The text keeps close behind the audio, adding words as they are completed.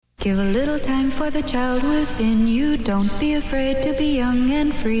Give a little time for the child within you. Don't be afraid to be young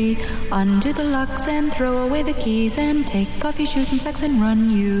and free. Undo the locks and throw away the keys and take off your shoes and socks and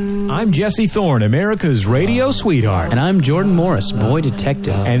run you. I'm Jesse Thorne, America's radio sweetheart. And I'm Jordan Morris, boy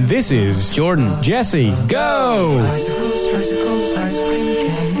detective. And this is Jordan. Jesse, go! Bicycles, tricycles, ice cream,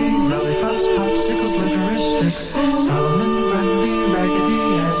 candy, lollipops, popsicles, licorice sticks, Solomon, Grundy, Raggedy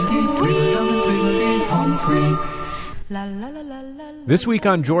Andy, Tweedledum and Tweedledee, home free. La, la, la, la, la, la. This week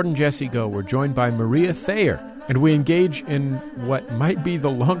on Jordan Jesse Go, we're joined by Maria Thayer, and we engage in what might be the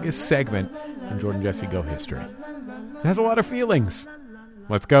longest segment in Jordan Jesse Go history. It has a lot of feelings.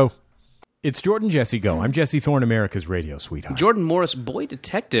 Let's go. It's Jordan Jesse Go. I'm Jesse Thorne, America's radio sweetheart. Jordan Morris, boy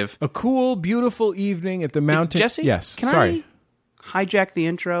detective. A cool, beautiful evening at the mountain. Jesse? Yes. Can Sorry. I hijack the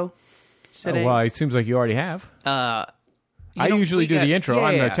intro today? Well, it seems like you already have. I You know, usually do the intro.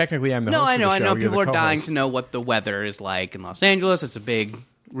 yeah. Technically, I'm the No, host I of know. the I show. know. You're People the are dying co-host. to know what the weather is like in Los Angeles. It's a big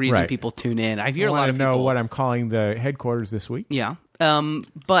reason Right. people tune in. I hear I a lot want of to people know what I'm calling the headquarters this week. Yeah.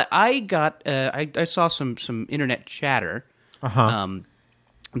 But I got I saw some internet chatter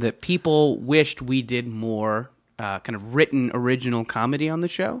that people wished we did more kind of written original comedy on the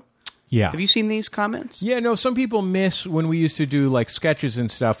show. Yeah. Have you seen these comments? Yeah, no, some people miss when we used to do like sketches and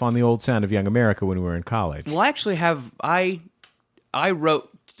stuff on the old Sound of Young America when we were in college. Well, I actually have I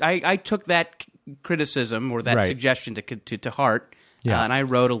took that criticism or that Right. suggestion to heart. Yeah. And I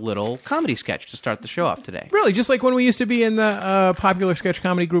wrote a little comedy sketch to start the show off today. Really, just like when we used to be in the popular sketch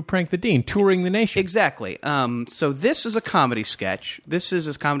comedy group Prank the Dean, touring the nation. Exactly. So this is a comedy sketch. This is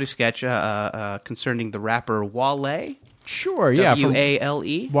a comedy sketch concerning the rapper Wale. Sure, yeah. From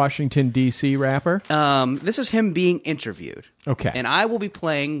W-A-L-E. Washington, D.C. rapper. This is him being interviewed. Okay. And I will be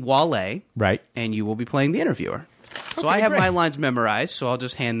playing Wale. Right. And you will be playing the interviewer. So Okay, I have great. my lines memorized, so I'll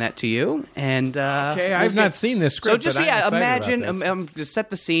just hand that to you. And Okay, I've not seen this script. So just but I'm excited imagine, about this. just set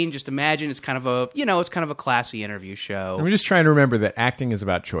the scene. Just imagine it's kind of a classy interview show. I'm just trying to remember that acting is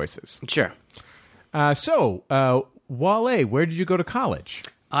about choices. Sure. So, Wale, where did you go to college?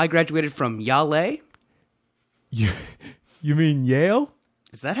 I graduated from Yale. You mean Yale?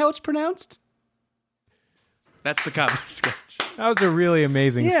 Is that how it's pronounced? That's the comedy sketch. That was a really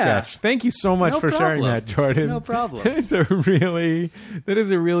amazing Yeah. sketch. Thank you so much No for sharing problem. that, Jordan. No problem. That is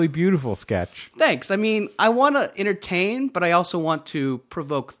a really beautiful sketch. Thanks. I mean, I want to entertain, but I also want to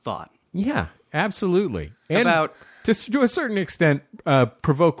provoke thought. Yeah, absolutely. And About- to a certain extent,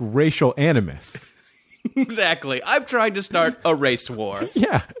 provoke racial animus. Exactly. I'm trying to start a race war.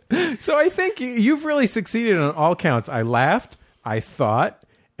 Yeah. So I think you've really succeeded on all counts. I laughed, I thought,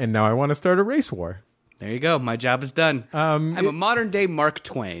 and now I want to start a race war. There you go. My job is done. I'm a modern-day Mark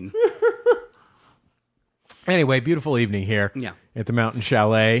Twain. Anyway, beautiful evening here Yeah. at the Mountain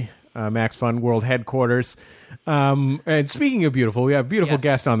Chalet, Max Fun World headquarters. And speaking of beautiful, we have a beautiful Yes.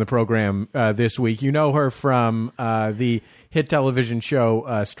 guest on the program this week. You know her from the hit television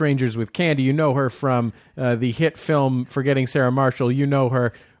show Strangers with Candy. You know her from the hit film Forgetting Sarah Marshall. You know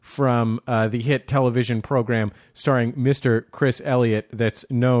her from the hit television program starring Mr. Chris Elliott that's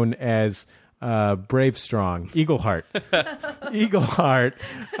known as Brave Strong, Eagleheart. Eagleheart.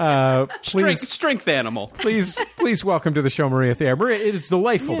 Strength animal. Please welcome to the show, Maria Thayer. Maria, it is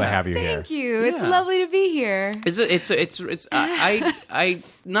delightful to have you here. Thank you. It's Yeah. lovely to be here. I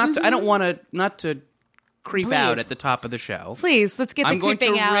don't want to creep Please. out at the top of the show. Please, let's get the I'm going to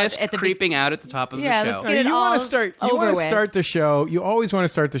creeping out risk at the creeping out at the top of Yeah, the show. let's get it you all want to start. You over want to with. start the show. You always want to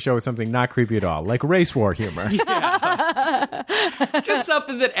start the show with something not creepy at all, like race war humor. Just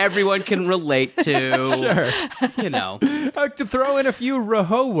something that everyone can relate to. Sure. You know. To throw in a few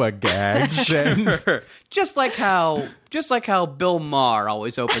Rahowa gags. And, Just like how Bill Maher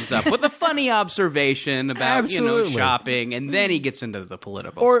always opens up with a funny obzation about Absolutely. shopping, and then he gets into the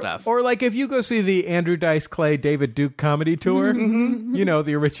political stuff. or like if you go see the Andrew Dice Clay David Duke comedy tour, you know,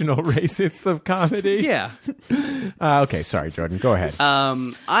 the original racists of comedy. yeah. Okay, sorry, Jordan. Go ahead.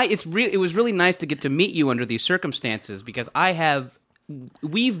 It was really nice to get to meet you under these circumstances because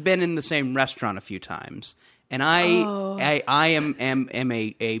we've been in the same restaurant a few times, and I am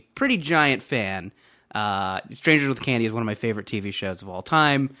a pretty giant fan. Strangers with Candy is one of my favorite TV shows of all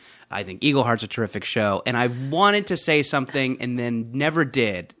time. I think Eagleheart's a terrific show, and I wanted to say something and then never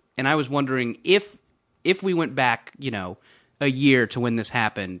did. And I was wondering if we went back, a year to when this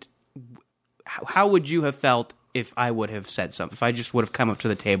happened, how would you have felt if I would have said something? If I just would have come up to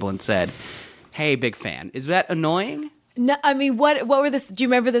the table and said, "Hey, big fan." Is that annoying? No, I mean, what were the? Do you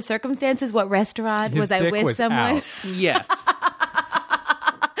remember the circumstances? What restaurant His was I dick with? was Someone? out. Yes.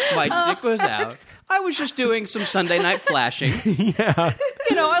 My dick was out. I was just doing some Sunday night flashing. Yeah.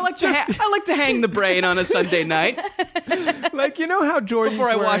 I like to hang the brain on a Sunday night Like, you know how Jordan's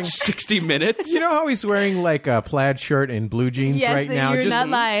before I wearing, watch 60 Minutes. You know how he's wearing like a plaid shirt and blue jeans Yes, right now? you're not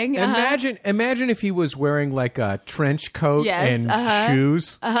lying. Imagine if he was wearing like a trench coat Yes, and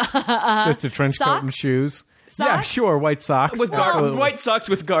shoes. Just a trench coat and Socks? shoes. Yeah, Socks? sure, white socks. with Absolutely. white socks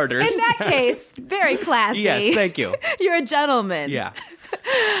with garters. In that case, very classy. Yes, thank you. You're a gentleman. Yeah.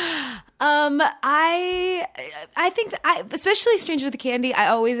 I think that especially Stranger with the Candy, I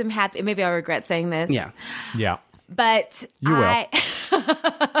always am happy. Maybe I'll regret saying this. Yeah. Yeah. But You will.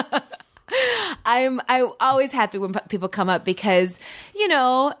 I'm always happy when people come up because, you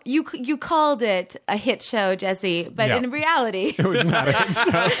know, you called it a hit show, Jesse, but Yeah. in reality, It was not a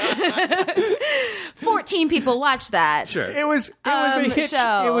hit show. 14 people watched that. Sure. It was a hit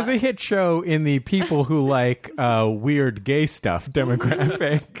show. It was a hit show in the people who like weird gay stuff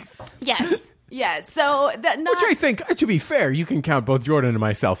demographic. Yes. Yes. So that not Which I think, to be fair, you can count both Jordan and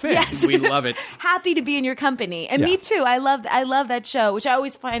myself in. Yes. We love it. happy to be in your company. And Yeah. me too. I love that show, which I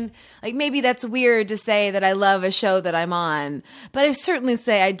always find like maybe that's weird to say that I love a show that I'm on, but I certainly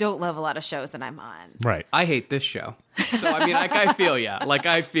say I don't love a lot of shows that I'm on. Right. I hate this show. So, I mean, like, I feel, Like,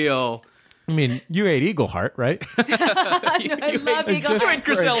 I feel... I mean, you ate Eagle Heart, right? I love Eagle Just Heart. and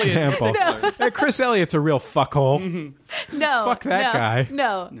Chris for Elliott. example. Chris Elliott's a real fuckhole. No, Fuck that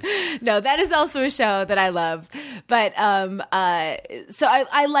no, guy. No, that is also a show that I love. But so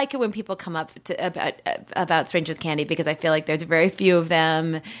I like it when people come up about Stranger with Candy because I feel like there's very few of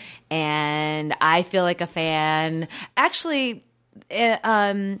them, and I feel like a fan. Actually,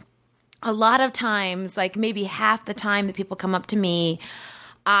 a lot of times, like maybe half the time that people come up to me,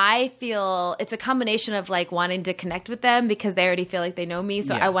 I feel it's a combination of like wanting to connect with them because they already feel like they know me.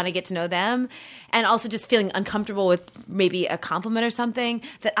 So Yeah. I want to get to know them, and also just feeling uncomfortable with maybe a compliment or something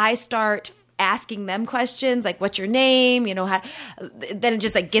that I start asking them questions like, what's your name? You know, then it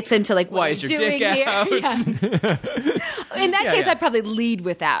just like gets into like, what Why are is you your doing dick here? out? Yeah. In that case, yeah. I'd probably lead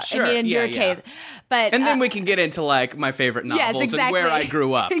with that. Sure, I mean, in yeah, your yeah. case. But, And then we can get into, like, my favorite novels yes, exactly. and where I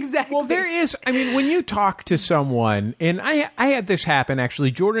grew up. Exactly. Well, there is. I mean, when you talk to someone, and I had this happen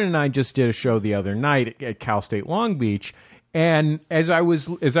actually. Jordan and I just did a show the other night at Cal State Long Beach, and as I was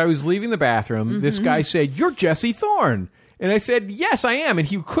leaving the bathroom, this guy said, "You're Jesse Thorne," and I said, "Yes, I am," and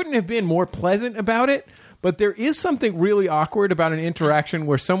he couldn't have been more pleasant about it. But there is something really awkward about an interaction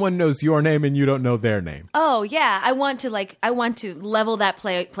where someone knows your name and you don't know their name. Oh yeah, I want to level that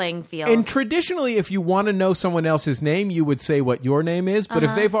playing field. And traditionally, if you want to know someone else's name, you would say what your name is. But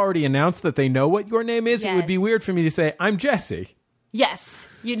if they've already announced that they know what your name is, it would be Yes. weird for me to say, "I'm Jesse." Yes,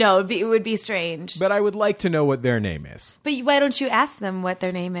 you know, it would be strange. But I would like to know what their name is. But why don't you ask them what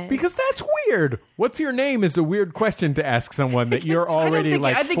their name is? Because that's weird. What's your name is a weird question to ask someone that you're already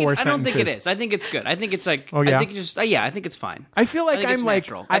like I four sentences. don't think it is. I think it's good. I think it's like. Oh, yeah? I think it's just. Yeah, I think it's fine. I feel like think I'm it's like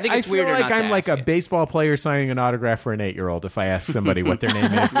natural. I think it's feel weirder like not to I'm like a ask it. baseball player signing an autograph for an 8-year-old if I ask somebody what their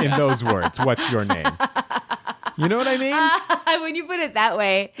name is in those words. What's your name? You know what I mean? when you put it that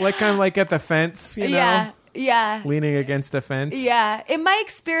way, Like kind of like at the fence, you know, yeah. leaning against a fence. Yeah, in my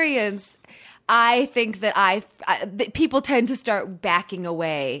experience, I think that that people tend to start backing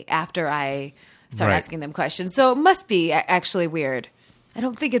away after I start Right. asking them questions. So it must be actually weird. I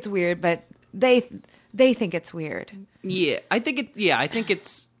don't think it's weird, but they think it's weird. Yeah, I think it. Yeah, I think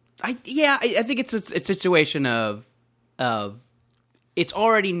it's. I think it's a situation of it's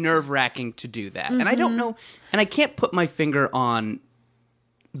already nerve-wracking to do that, and I don't know, and I can't put my finger on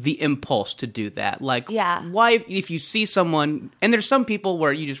the impulse to do that. Like, Yeah. why if you see someone, and there's some people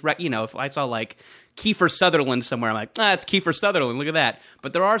where you just if I saw like Kiefer Sutherland somewhere, I'm like, it's Kiefer Sutherland, look at that.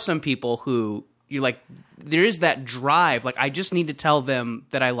 But there are some people who you're like, there is that drive. Like, I just need to tell them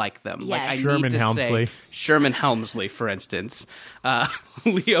that I like them. Like, Yes. I Sherman need to Helmsley. say Sherman Helmsley, for instance,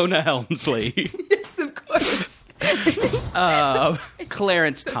 Leona Helmsley. Yes, of course.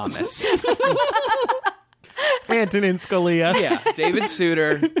 Clarence Thomas. Antonin Scalia. Yeah, David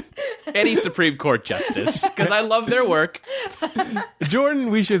Souter, any Supreme Court justice, because I love their work.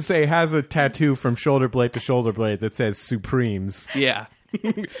 Jordan, we should say, has a tattoo from shoulder blade to shoulder blade that says Supremes. Yeah.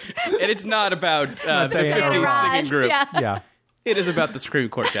 And it's not about the Diana 50s Ross, singing group. yeah. Yeah. It is about the Supreme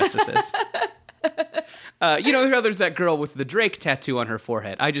Court justices. There's that girl with the Drake tattoo on her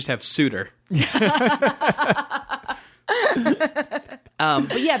forehead. I just have Souter.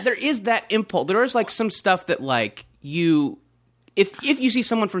 But yeah, there is that impulse. There is like some stuff that like you, if you see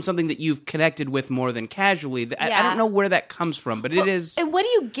someone from something that you've connected with more than casually, I Yeah. don't know where that comes from, but it is. And what do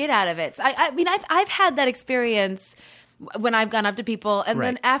you get out of it? I mean, I've had that experience when I've gone up to people, and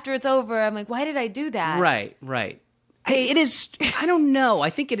then Right. after it's over, I'm like, why did I do that? Right. It is. I don't know. I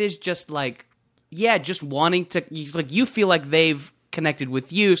think it is just like, just wanting to. Like you feel like they've connected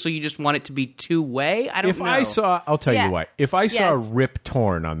with you, so you just want it to be two-way? I don't know. I'll tell Yeah. you what. If I saw Yes. Rip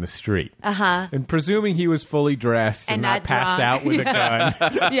Torn on the street, and presuming he was fully dressed and not not passed drunk. out with a gun,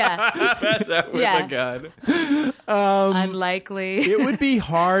 Yeah. With Yeah. a gun. Unlikely. it would be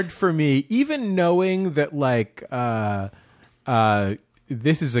hard for me, even knowing that like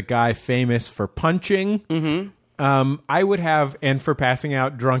this is a guy famous for punching. Mm-hmm. I would have, and for passing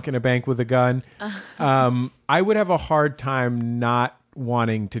out drunk in a bank with a gun, I would have a hard time not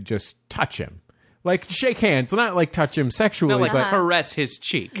wanting to just touch him. Like, shake hands, not like touch him sexually, No, like but caress his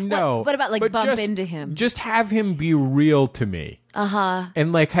cheek. no. What about, like, but bump just, into him? Just have him be real to me.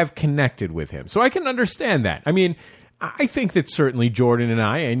 And, like, have connected with him. So I can understand that. I mean, I think that certainly Jordan and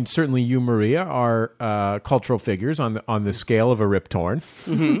I, and certainly you, Maria, are cultural figures on the scale of a Rip Torn.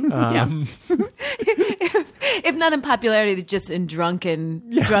 If not in popularity, just in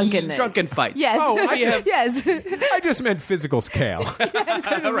drunkenness. Drunken fights. Yes. Oh, yes. I just meant physical scale.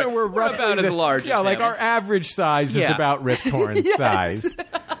 We're roughly about as large Yeah, as like him. our average size is Yeah. about Rip Torn's size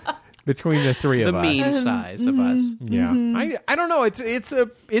between the three The of us. mean size of us. Yeah, I don't know. It's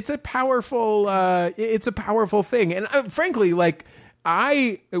a powerful thing, and frankly, like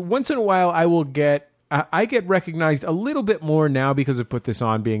I once in a while I will get. I get recognized a little bit more now because of Put This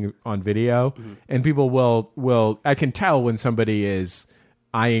On being on video, and people will. I can tell when somebody is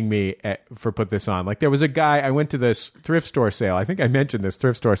eyeing me for Put This On. Like there was a guy, I went to this thrift store sale. I think I mentioned this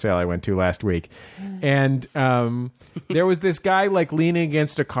thrift store sale I went to last week, and there was this guy like leaning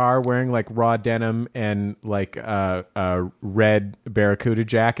against a car wearing like raw denim and like a red Barracuda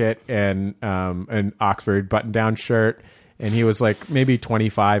jacket and an Oxford button-down shirt, and he was like maybe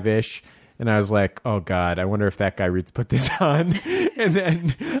 25-ish. And I was like, oh, God, I wonder if that guy reads Put This On. And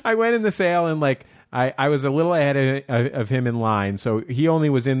then I went in the sale and like I was a little ahead of him in line. So he only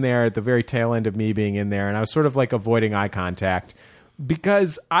was in there at the very tail end of me being in there. And I was sort of like avoiding eye contact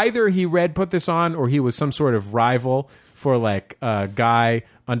because either he read Put This On or he was some sort of rival for like a guy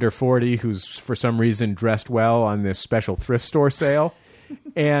under 40 who's for some reason dressed well on this special thrift store sale.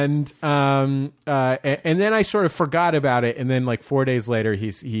 And then I sort of forgot about it. And then like 4 days later, he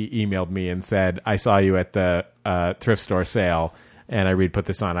emailed me and said, I saw you at the thrift store sale. And I Put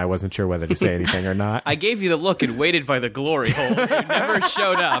This On. I wasn't sure whether to say anything or not. I gave you the look and waited by the glory hole. You never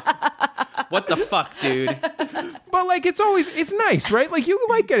showed up. What the fuck, dude? But like, it's nice, right? Like you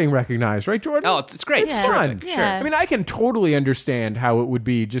like getting recognized, right, Jordan? Oh, it's great. It's It's fun. terrific. Yeah. Sure. I mean, I can totally understand how it would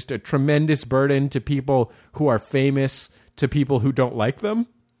be just a tremendous burden to people who are famous to people who don't like them.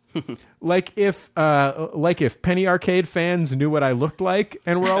 like if Penny Arcade fans knew what I looked like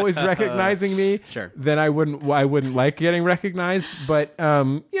and were always recognizing me, Sure. then I wouldn't like getting recognized. But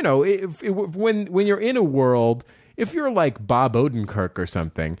you know, when you're in a world, if you're like Bob Odenkirk or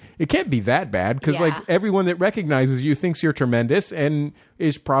something, it can't be that bad because Yeah. like everyone that recognizes you thinks you're tremendous and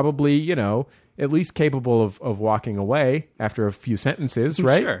is probably, you know, at least capable of walking away after a few sentences,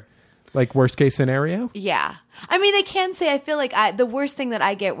 right? Sure. Like worst case scenario. Yeah. I mean, I can say I feel like the worst thing that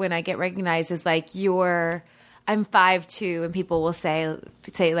I get when I get recognized is like I'm 5'2", and people will say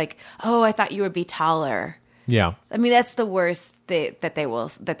like, "Oh, I thought you would be taller." Yeah. I mean, that's the worst that they will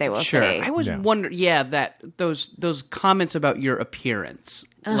Sure. say. I was Yeah. wondering, that those comments about your appearance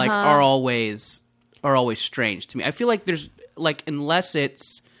like are always strange to me. I feel like there's like unless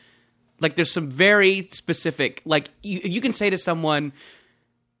it's like there's some very specific like you can say to someone,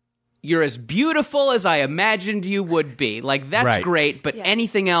 you're as beautiful as I imagined you would be. Like, that's Right. great, but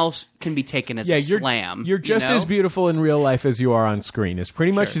anything else can be taken as a slam. You're just you know? as beautiful in real life as you are on screen. It's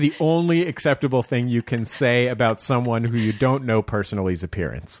pretty much the only acceptable thing you can say about someone who you don't know personally's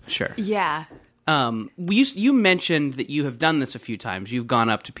appearance. Sure. Yeah. You mentioned that you have done this a few times. You've gone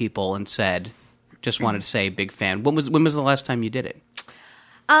up to people and said, just wanted to say, big fan. When was the last time you did it?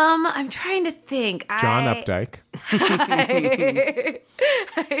 I'm trying to think. John Updike.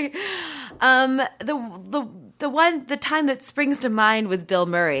 The time that springs to mind was Bill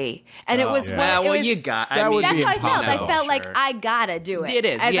Murray, and it was yeah. one- it was- you got. that would That's be how I felt. I impossible. felt like Sure. I gotta do it. It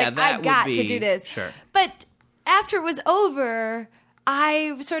is, I was yeah, like, that I would got be- to do this. sure. But after it was over,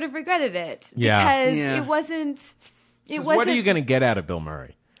 I sort of regretted it Yeah. because Yeah. it wasn't. What are you going to get out of Bill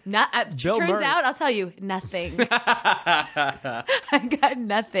Murray? Not, Bill turns Murray. out, I'll tell you, nothing. I got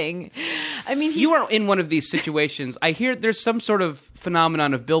nothing. I mean, You are in one of these situations. I hear there's some sort of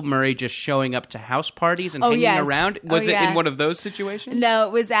phenomenon of Bill Murray just showing up to house parties and hanging yes. around. Oh, Was it yeah. in one of those situations? No,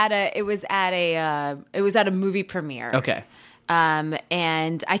 it was at a movie premiere. Okay.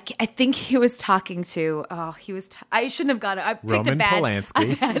 And I think he was talking to. I shouldn't have got it. I picked Roman a bad.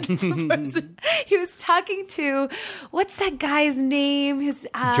 Polanski. a bad person. He was talking to what's that guy's name? His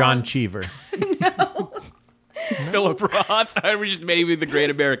John Cheever. Philip Roth. We just made him the great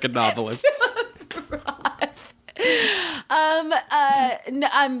American novelists. No,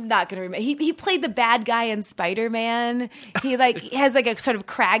 I'm not gonna remember. He played the bad guy in Spider-Man. He has like a sort of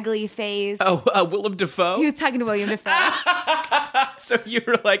craggly face. Oh, Willem Dafoe? He was talking to William Dafoe. So you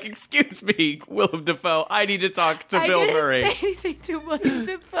were like, excuse me, Willem Dafoe, I need to talk to Bill Murray. I didn't say anything to William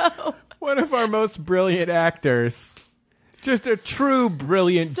Dafoe. One of our most brilliant actors. Just a true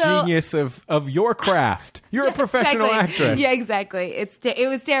brilliant genius of your craft. You're a professional actress. Yeah, exactly. It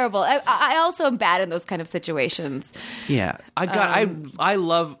was terrible. I also am bad in those kind of situations. Yeah. I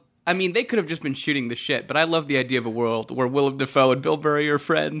love... I mean, they could have just been shooting the shit, but I love the idea of a world where Willem Dafoe and Bill Murray are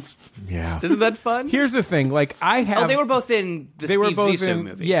friends. Yeah. Isn't that fun? Here's the thing. Like, I have... Oh, they were both in the Steve Zissou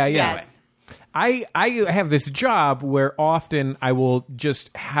movie. Yeah. Yes. I have this job where often I will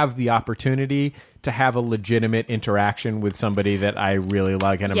just have the opportunity to have a legitimate interaction with somebody that I really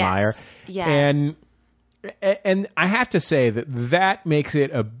like and admire. Yeah. And I have to say that makes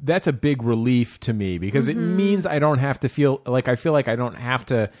it that's a big relief to me because it means I don't have to feel like I don't have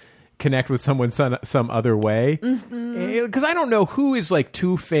to connect with someone some other way. Because I don't know who is like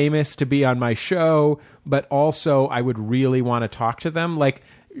too famous to be on my show, but also I would really want to talk to them. Like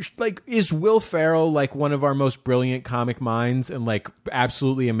is Will Ferrell like one of our most brilliant comic minds and like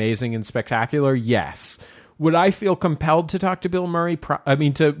absolutely amazing and spectacular? Yes. Would I feel compelled to talk to Bill Murray?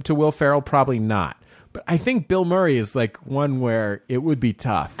 To Will Ferrell? Probably not. But I think Bill Murray is like one where it would be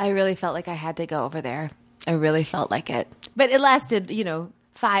tough. I really felt like I had to go over there. I really felt like it. But it lasted,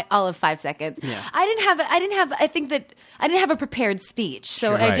 all of 5 seconds. Yeah. I didn't have a prepared speech.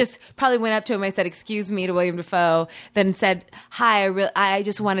 So I just probably went up to him. I said, "Excuse me," to William Dafoe, then said, "Hi, I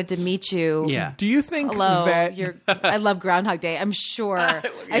just wanted to meet you." Yeah. Do you think Hello, that I love Groundhog Day. I'm sure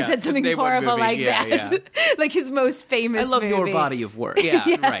I said something horrible like that. Yeah. Like his most famous I love movie. your body of work. Yeah,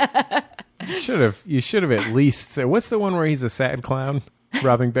 right. You should have at least said, what's the one where he's a sad clown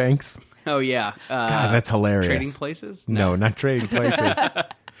robbing banks? Oh, yeah. God, that's hilarious. Trading Places? No, not Trading Places.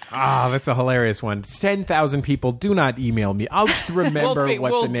 That's a hilarious one. 10,000 people, do not email me. I'll remember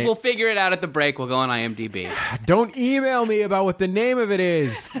the name. We'll figure it out at the break. We'll go on IMDb. Don't email me about what the name of it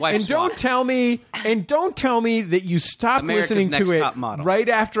is. Don't tell me that you stopped America's listening Next to it Top Model. right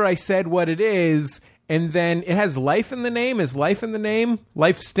after I said what it is. And then it has life in the name. Is life in the name?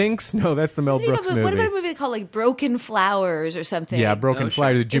 Life Stinks? No, that's the Mel Brooks movie. What about a movie called like Broken Flowers or something? Yeah, Broken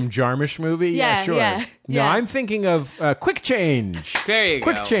Flowers, the Jim Jarmusch movie. Yeah, sure. Yeah, no, I'm thinking of Quick Change. There you go.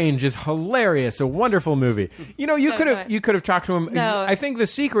 Quick Change is hilarious. A wonderful movie. You could have talked to him. No. I think the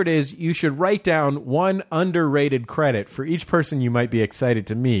secret is you should write down one underrated credit for each person you might be excited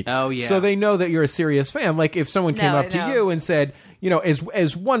to meet. Oh, yeah. So they know that you're a serious fan. Like if someone came up to you and said,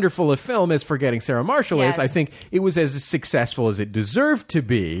 as wonderful a film as Forgetting Sarah Marshall is, I think it was as successful as it deserved to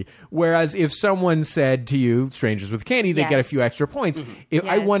be. Whereas if someone said to you, Strangers with Candy, they get a few extra points.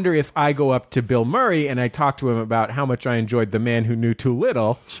 I wonder if I go up to Bill Murray and I talk to him about how much I enjoyed The Man Who Knew Too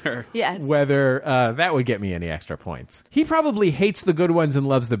Little, sure, whether that would get me any extra points. He probably hates the good ones and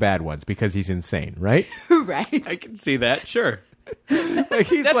loves the bad ones because he's insane, right? Right. I can see that, sure. That's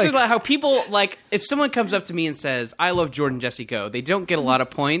just how people, like, if someone comes up to me and says, I love Jordan Jesse Go, they don't get a lot of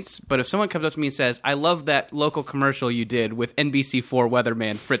points, but if someone comes up to me and says, I love that local commercial you did with NBC4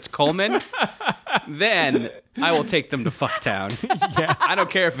 weatherman Fritz Coleman, then I will take them to Fucktown. Yeah. I don't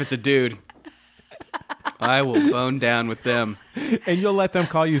care if it's a dude. I will bone down with them. And you'll let them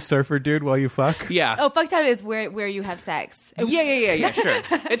call you Surfer Dude while you fuck? Yeah. Oh, Fucktown is where you have sex. Yeah, sure.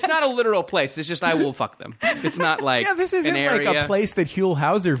 It's not a literal place. It's just I will fuck them. It's not like this isn't an area. like a place that Huell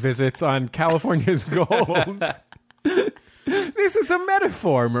Hauser visits on California's Gold. This is a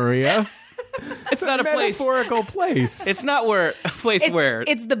metaphor, Maria. It's not a metaphorical place. It's not a place where...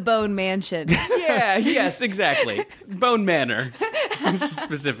 It's the Bone Mansion. Yeah, yes, exactly. Bone Manor,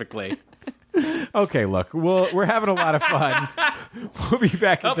 specifically. Okay, look, we're having a lot of fun. We'll be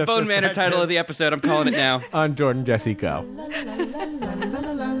back in just Bone a Manor second. title of the episode. I'm calling it now. On Jordan Jesse Go.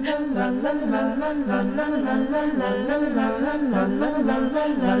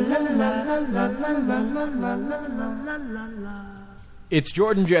 It's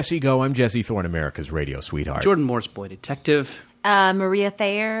Jordan Jesse Go. I'm Jesse Thorne, America's radio sweetheart. Jordan Morse, boy detective. Maria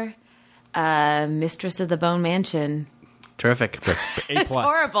Thayer, mistress of the Bone Mansion. Terrific. That's A+. It's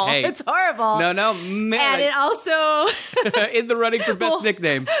horrible. Hey. It's horrible. No, man. And it also... in the running for best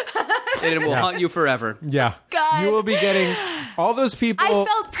nickname. And it will haunt you forever. Yeah. God. You will be getting all those people... I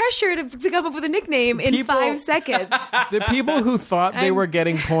felt pressure to come up with a nickname in 5 seconds. The people who thought they were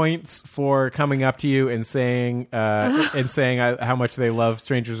getting points for coming up to you and saying how much they love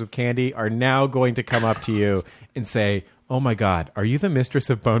Strangers with Candy are now going to come up to you and say, oh my God, are you the mistress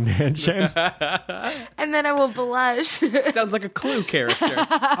of Bone Mansion? And then I will blush. Sounds like a Clue character.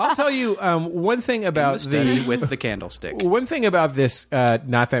 I'll tell you one thing about Study with the candlestick. One thing about this,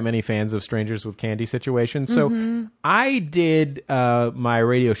 not that many fans of Strangers with Candy situation. So I did my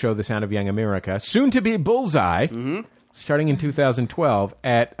radio show, The Sound of Young America, soon to be Bullseye, starting in 2012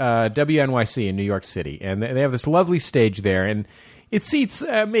 at WNYC in New York City. And they have this lovely stage there, and it seats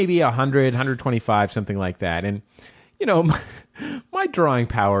maybe 100, 125, something like that. And, you know, my drawing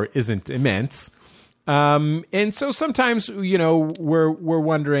power isn't immense. And so sometimes, you know, we're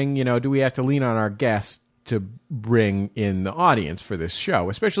wondering, you know, do we have to lean on our guests to bring in the audience for this show?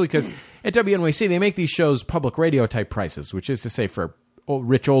 Especially because at WNYC, they make these shows public radio type prices, which is to say for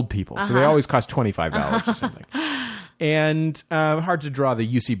rich old people. So they always cost $25 or something. And hard to draw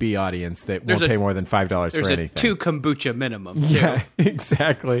the UCB audience that won't pay more than $5 for anything. There's a 2 kombucha minimum, too. Yeah,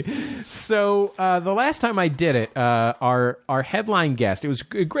 exactly. So the last time I did it, our headline guest, it was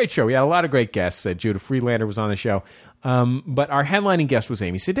a great show. We had a lot of great guests. Judah Friedlander was on the show. But our headlining guest was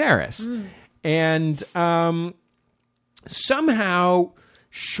Amy Sedaris. And somehow,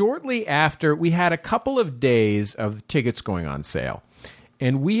 shortly after, we had a couple of days of tickets going on sale.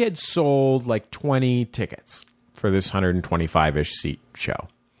 And we had sold like 20 tickets for this 125-ish seat show.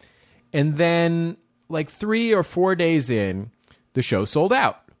 And then, like 3 or 4 days in, the show sold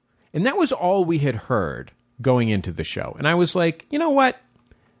out. And that was all we had heard going into the show. And I was like, you know what?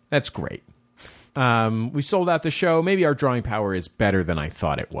 That's great. We sold out the show. Maybe our drawing power is better than I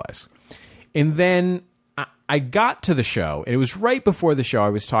thought it was. And then I got to the show, and it was right before the show. I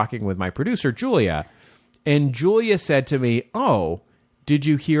was talking with my producer, Julia, and Julia said to me, oh, did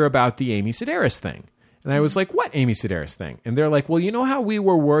you hear about the Amy Sedaris thing? And I was like, what Amy Sedaris thing? And they're like, well, you know how we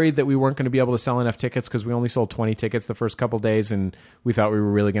were worried that we weren't going to be able to sell enough tickets because we only sold 20 tickets the first couple days, and we thought we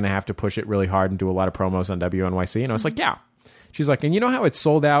were really going to have to push it really hard and do a lot of promos on WNYC? And I was like, yeah. She's like, and you know how it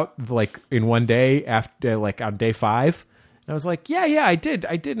sold out like in one day after, like on day 5? And I was like, yeah, I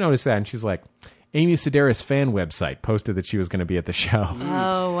did notice that. And she's like, Amy Sedaris fan website posted that she was going to be at the show.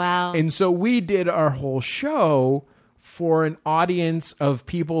 Oh, wow. And so we did our whole show for an audience of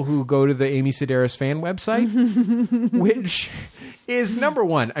people who go to the Amy Sedaris fan website, which is number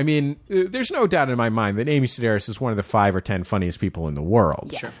one. I mean, there's no doubt in my mind that Amy Sedaris is one of the 5 or 10 funniest people in the world.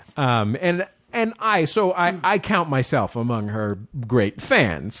 Yes. And I count myself among her great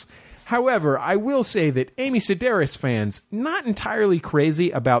fans. However, I will say that Amy Sedaris fans, not entirely crazy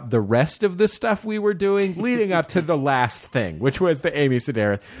about the rest of the stuff we were doing leading up to the last thing, which was the Amy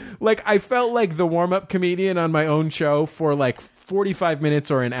Sedaris. Like, I felt like the warm-up comedian on my own show for like 45 minutes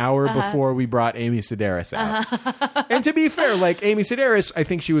or an hour before we brought Amy Sedaris out. And to be fair, like Amy Sedaris, I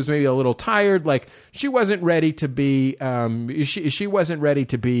think she was maybe a little tired. Like, she wasn't ready to be, she wasn't ready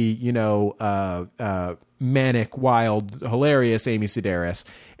to be, you know, manic, wild, hilarious Amy Sedaris.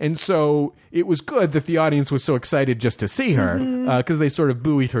 And so it was good that the audience was so excited just to see her because they sort of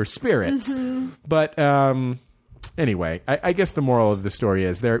buoyed her spirits. But anyway, I guess the moral of the story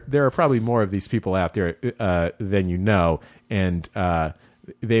is there are probably more of these people out there than you know, and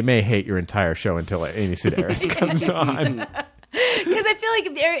they may hate your entire show until Amy Sedaris comes on. Because I feel like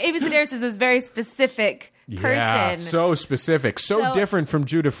Amy Sedaris is this very specific person. Yeah, so specific. So different from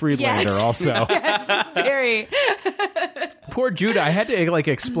Judah Friedlander also. Yes, very. Poor Judah. I had to like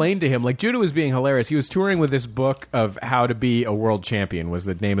explain to him. Like, Judah was being hilarious. He was touring with this book of How to Be a World Champion was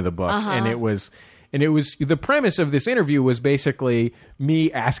the name of the book. And it was the premise of this interview was basically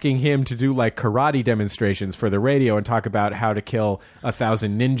me asking him to do like karate demonstrations for the radio and talk about how to kill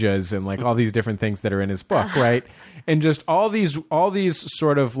 1,000 ninjas and like all these different things that are in his book, right? And just all these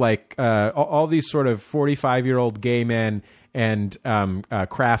sort of like all these sort of 45-year-old gay men and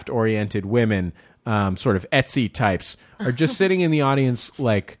craft oriented women, sort of Etsy types, are just sitting in the audience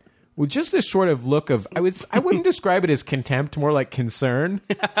like with just this sort of look of I wouldn't describe it as contempt, more like concern.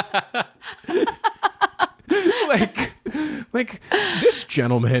 like this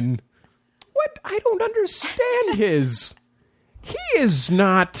gentleman, what I don't understand he is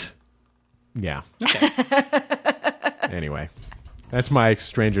not. Yeah. Okay. Anyway, that's my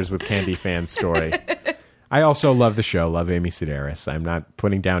Strangers with Candy fan story. I also love the show, love Amy Sedaris. I'm not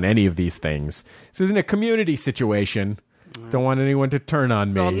putting down any of these things. This isn't a community situation. Don't want anyone to turn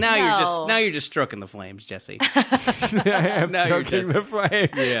on me. Well, now you're just stroking the flames, Jesse. I am stroking the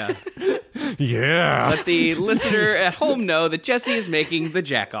flames. Yeah. Yeah. Let the listener at home know that Jesse is making the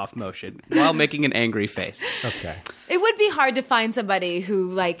jack-off motion while making an angry face. Okay. It would be hard to find somebody who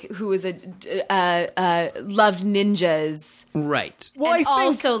was loved ninjas, right? Well, and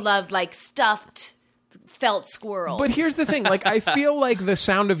also loved like stuffed felt squirrel. But here's the thing. Like, I feel like the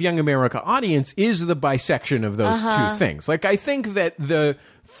Sound of Young America audience is the bisection of those two things. Like, I think that the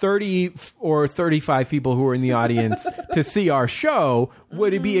 30 or 35 people who are in the audience to see our show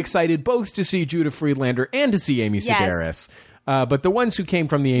would be excited both to see Judah Friedlander and to see Amy Sedaris. But the ones who came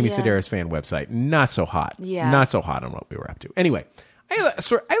from the Amy Sedaris fan website, not so hot. Yeah. Not so hot on what we were up to. Anyway, I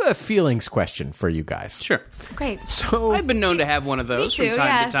have a feelings question for you guys. Sure. Great. So I've been known to have one of those from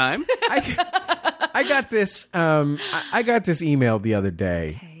time to time. I got this. I got this email the other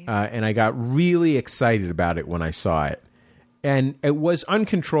day, and I got really excited about it when I saw it, and it was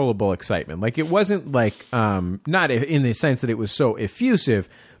uncontrollable excitement. Like, it wasn't like not in the sense that it was so effusive,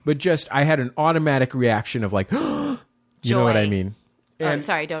 but just I had an automatic reaction of like, you know what I mean? And,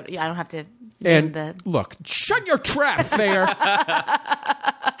 sorry, I don't have to. And look, shut your trap, Thayer.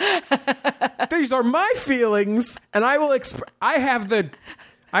 These are my feelings, and I will I have the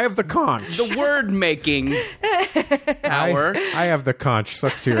conch. The word making power. I have the conch.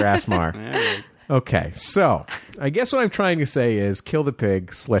 Sucks to your ass, Mar. Okay, so I guess what I'm trying to say is kill the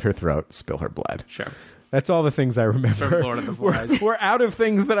pig, slit her throat, spill her blood. Sure. That's all the things I remember. From Lord of the Flies. We're out of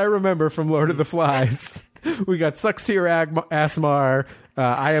things that I remember from Lord of the Flies. We got sucks to your ass, Mar.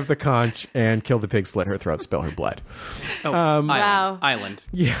 I have the conch, and kill the pig, slit her throat, spill her blood. Oh, wow. Island.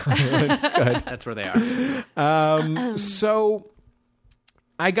 Yeah, Island. Good. That's where they are. So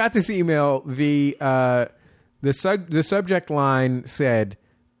I got this email. The subject line said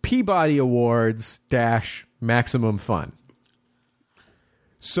Peabody Awards - Maximum Fun.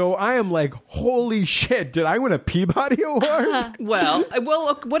 So I am like, holy shit, did I win a Peabody Award? Well,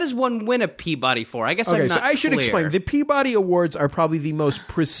 what does one win a Peabody for? I guess I'm not so I should clear. explain. The Peabody Awards are probably the most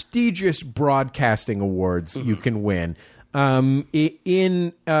prestigious broadcasting awards you can win. When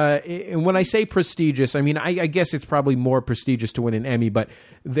I say prestigious, I mean, I guess it's probably more prestigious to win an Emmy, but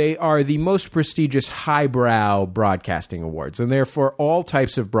they are the most prestigious highbrow broadcasting awards, and they're for all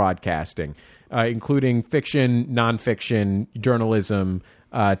types of broadcasting, including fiction, nonfiction, journalism,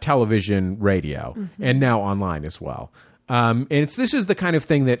 television, radio, and now online as well. And this is the kind of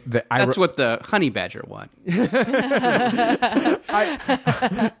thing that that's what the honey badger won.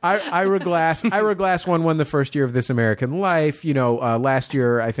 Ira Glass won the first year of This American Life. You know, last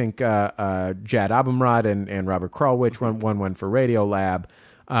year I think Jad Abumrad and Robert Krulwich won one for Radiolab.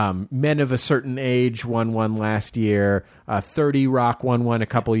 Men of a Certain Age won one last year. 30 Rock won one a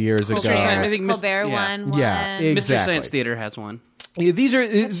couple years ago. I think Colbert won one. Yeah, exactly. Mr. Science Theater has one. Yeah, these are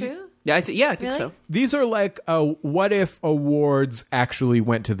Is that true? Yeah, I think so. These are like what if awards actually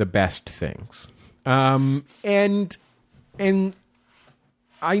went to the best things, and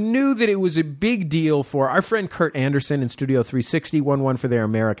I knew that it was a big deal for our friend Kurt Anderson in Studio 360 won one for their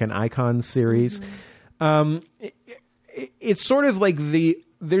American Icons series. It's sort of like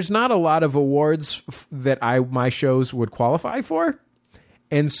there's not a lot of awards that my shows would qualify for.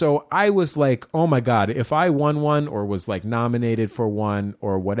 And so I was like, oh my God, if I won one or was like nominated for one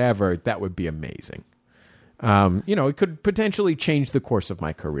or whatever, that would be amazing. It could potentially change the course of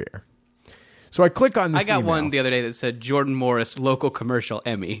my career. So I click on this I got email. one the other day that said Jordan Morris Local Commercial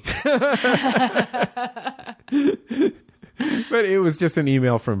Emmy. But it was just an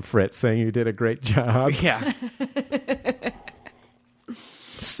email from Fritz saying you did a great job. Yeah.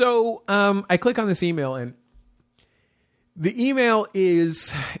 So I click on this email, and the email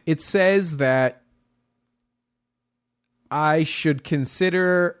it says that I should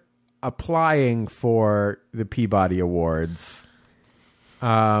consider applying for the Peabody Awards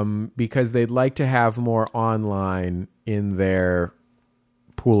because they'd like to have more online in their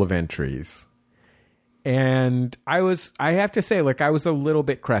pool of entries. And I have to say, like, I was a little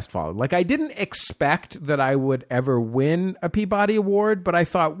bit crestfallen. Like, I didn't expect that I would ever win a Peabody Award, but I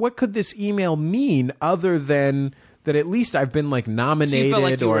thought, what could this email mean other than that at least I've been like nominated so you felt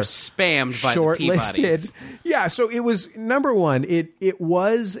like you or were spammed by the shortlisted. Peabodys. Yeah, so it was number one. It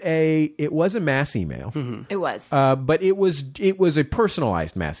was a mass email. Mm-hmm. It was, but it was a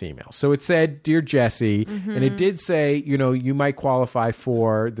personalized mass email. So it said, "Dear Jesse," and it did say, you might qualify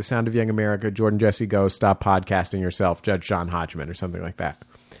for The Sound of Young America. Jordan Jesse Go, Stop Podcasting Yourself, Judge John Hodgman, or something like that.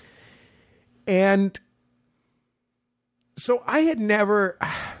 And so I had never.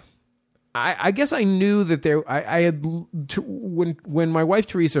 I guess I knew that I had when my wife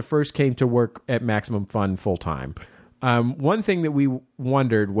Teresa first came to work at Maximum Fun full time. One thing that we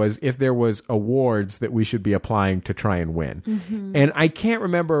wondered was if there was awards that we should be applying to try and win. Mm-hmm. And I couldn't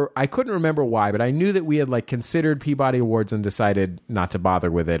remember why, but I knew that we had like considered Peabody Awards and decided not to bother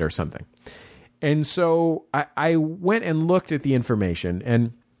with it or something. And so I went and looked at the information,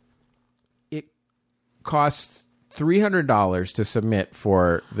 and it costs $300 to submit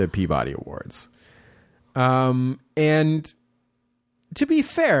for the Peabody Awards. And to be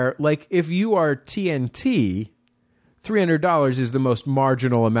fair, like if you are TNT, $300 is the most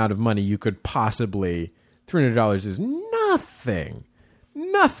marginal amount of money you could possibly. $300 is nothing.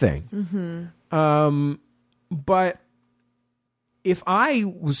 But if I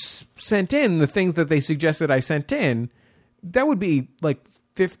was sent in the things that they suggested I sent in, that would be like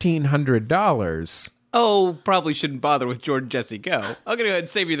 $1,500. Oh, probably shouldn't bother with Jordan Jesse Go. I'm going to go ahead and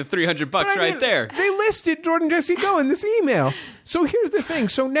save you the $300 right there. They listed Jordan Jesse Go in this email. So here's the thing.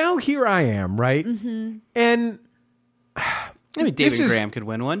 So now here I am, right? Mm-hmm. And maybe David Graham could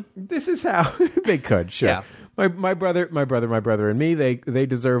win one. This is how they could. Sure. Yeah. My brother, and me. They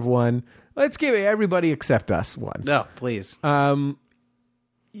deserve one. Let's give everybody except us one. No, please. So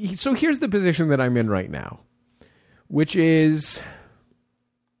here's the position that I'm in right now, which is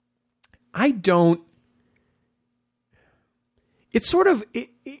it's sort of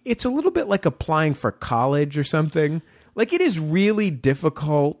it's a little bit like applying for college or something. Like it is really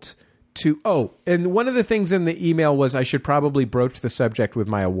difficult to and one of the things in the email was I should probably broach the subject with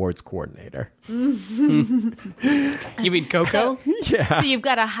my awards coordinator. You mean Coco? Yeah. So you've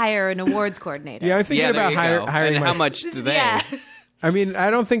got to hire an awards coordinator. Yeah, I'm thinking about hiring. And how much do they? Yeah. I mean, I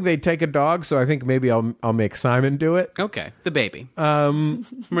don't think they'd take a dog, so I think maybe I'll make Simon do it. Okay, the baby.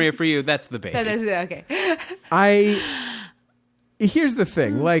 Maria, for you, that's the baby. That is, okay. Here's the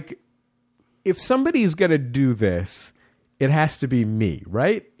thing. Like, if somebody's going to do this, it has to be me,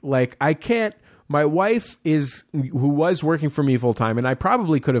 right? Like, I can't... My wife who was working for me full-time, and I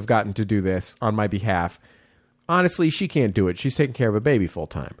probably could have gotten to do this on my behalf. Honestly, she can't do it. She's taking care of a baby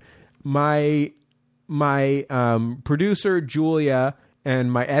full-time. My producer, Julia,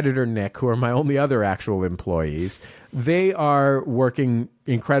 and my editor, Nick, who are my only other actual employees, they are working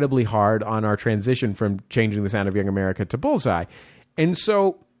incredibly hard on our transition from Changing the Sound of Young America to Bullseye. And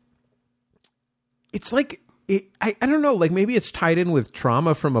so it's like, I don't know, like maybe it's tied in with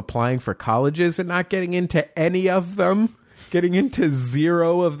trauma from applying for colleges and not getting into any of them, getting into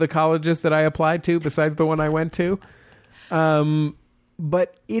zero of the colleges that I applied to besides the one I went to.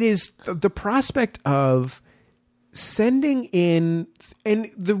 But it is the prospect of sending in, and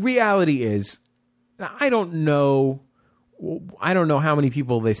the reality is, I don't know how many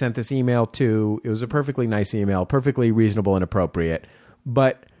people they sent this email to. It was a perfectly nice email, perfectly reasonable and appropriate,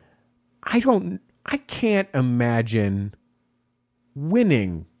 but I can't imagine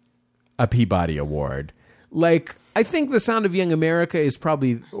winning a Peabody Award. Like, I think The Sound of Young America is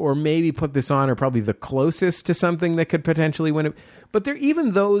probably, or maybe Put This On, are probably the closest to something that could potentially win it. But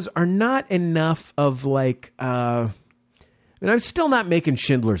even those are not enough of like, and I'm still not making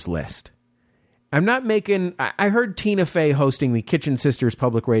Schindler's List. I'm not making, I heard Tina Fey hosting the Kitchen Sisters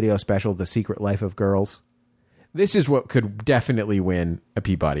public radio special, The Secret Life of Girls. This is what could definitely win a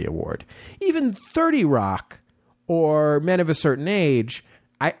Peabody Award. Even 30 Rock or Men of a Certain Age,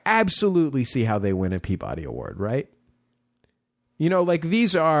 I absolutely see how they win a Peabody Award, right? You know, like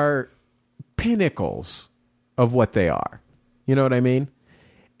these are pinnacles of what they are. You know what I mean?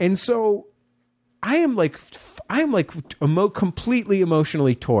 And so I am completely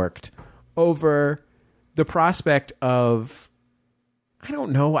emotionally torqued over the prospect of, I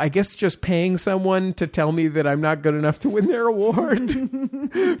don't know, I guess just paying someone to tell me that I'm not good enough to win their award.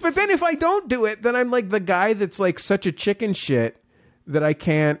 But then if I don't do it, then I'm like the guy that's like such a chicken shit that I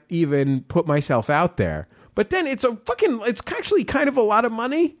can't even put myself out there. But then it's actually kind of a lot of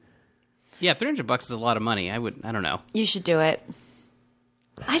money. Yeah, $300 is a lot of money. I don't know. You should do it.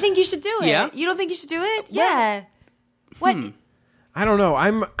 I think you should do it. Yeah? You don't think you should do it? Yeah. What? I don't know.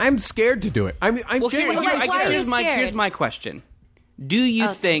 I'm scared to do it. I'm genuinely. Here's my question. Do you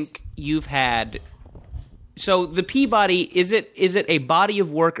think you've had... So the Peabody, is it a body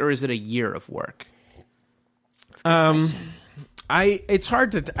of work or is it a year of work? It's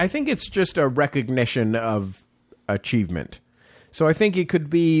hard to... I think it's just a recognition of achievement. So I think it could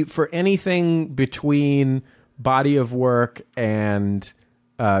be for anything between body of work and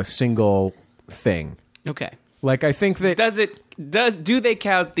a single thing. Okay. Like, I think that... Do they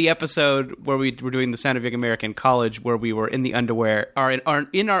count the episode where we were doing The Sound of Young America in college, where we were in the underwear, or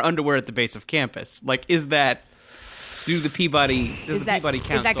in our underwear at the base of campus? Like, does the Peabody count? Is that going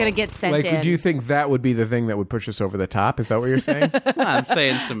to get sent in? Do you think that would be the thing that would push us over the top? Is that what you're saying? I'm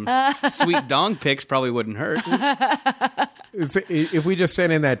saying some sweet dong pics probably wouldn't hurt. If we just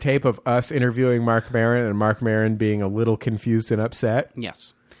sent in that tape of us interviewing Mark Maron and Mark Maron being a little confused and upset.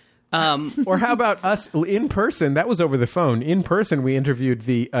 Yes. Or how about us in person? That was over the phone. In person, we interviewed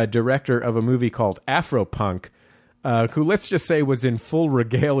the director of a movie called Afropunk, who, let's just say, was in full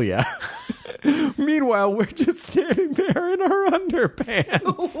regalia. Meanwhile, we're just standing there in our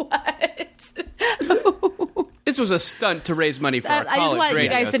underpants. What? This was a stunt to raise money for our college I just want you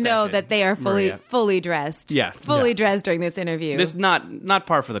radio guys to know station, that they are Maria. fully dressed. Yeah. Fully dressed during this interview. This is not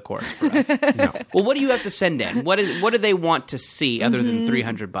par for the course for us. No. Well, what do you have to send in? What do they want to see other than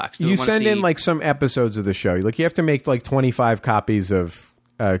 $300? Do You they wanna send in see- like some episodes of the show. Like you have to make like 25 copies of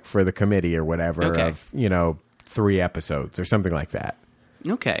for the committee or whatever Okay. of 3 episodes or something like that.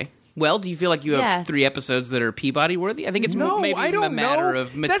 Okay. Well, do you feel like you have Yeah. 3 episodes that are Peabody worthy? I think it's No, maybe I don't a matter know.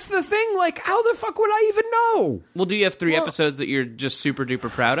 of. That's the thing. Like, how the fuck would I even know? Well, do you have 3 episodes that you're just super duper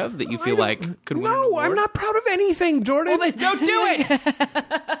proud of that you feel like could win an No, award? I'm not proud of anything, Jordan. Well, then don't do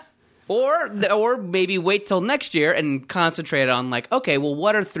it. Or maybe wait till next year and concentrate on like, okay, well,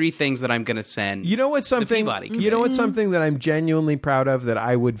 what are 3 things that I'm going to send? You know what's something? Peabody You know what's something that I'm genuinely proud of that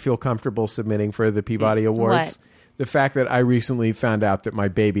I would feel comfortable submitting for the Peabody Awards? What? The fact that I recently found out that my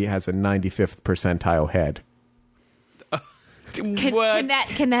baby has a 95th percentile head. Can your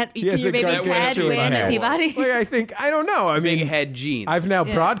Yes, it baby's goes head into a win head. a Peabody? Like, I don't know. I big mean, head genes. I've now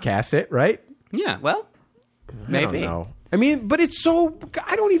broadcast it, right? Yeah. Well, I maybe. don't know. I mean, but it's so.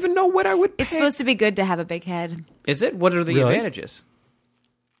 I don't even know what I would pick. It's supposed to be good to have a big head. Is it? What are the Really? advantages?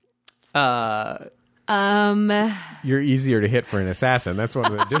 You're easier to hit for an assassin. That's one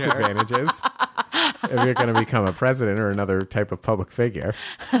of the disadvantages. If you're going to become a president or another type of public figure,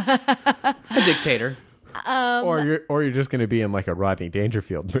 A dictator. or you're just going to be in like a Rodney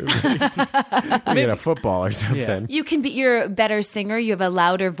Dangerfield movie, in a football or something. You're a better singer. You have a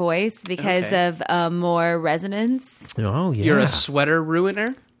louder voice because Okay. of more resonance. Oh yeah, You're a sweater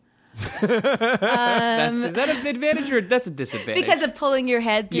ruiner. Is that an advantage or that's a disadvantage? Because of pulling your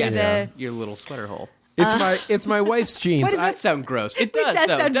head through your little sweater hole. It's my wife's jeans. Why does that sound gross? It does, does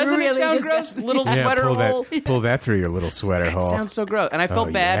though. sound Doesn't it really sound disgusting. gross? Little Yeah, sweater hole. pull that through your little sweater It hole. sounds so gross, and I felt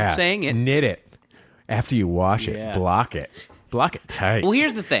Oh, bad yeah. saying it. Knit it after you wash it. Yeah. Block it tight. Well,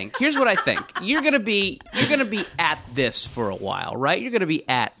 here's the thing. Here's what I think. You're gonna be at this for a while, right? You're gonna be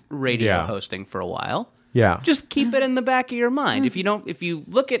at radio Yeah. hosting for a while. Yeah. Just keep it in the back of your mind. If you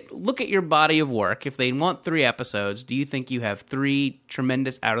look at your body of work, if they want 3 episodes, do you think you have 3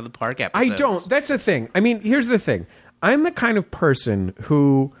 tremendous out of the park episodes? I don't. That's the thing. I mean, here's the thing. I'm the kind of person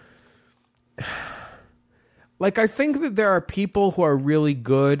who, like, I think that there are people who are really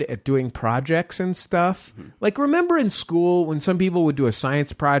good at doing projects and stuff. Like, remember in school when some people would do a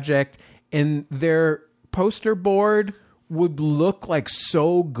science project and their poster board would look like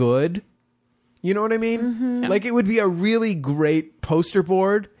so good? You know what I mean? Like, it would be a really great poster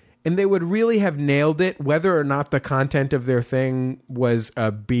board, and they would really have nailed it, whether or not the content of their thing was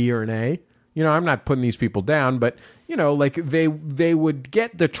a B or an A. You know, I'm not putting these people down, but, you know, like, they would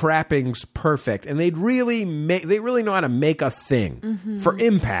get the trappings perfect, and they really know how to make a thing for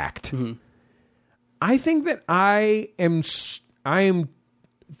impact. I think that I am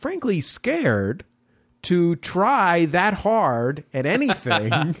frankly scared to try that hard at anything.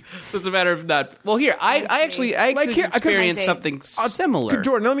 So it's a matter of not. Well, here I actually experienced something similar.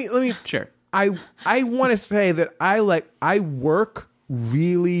 Jordan, let me. Sure. I want to say that I work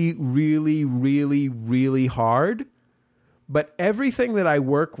really, really, really, really hard, but everything that I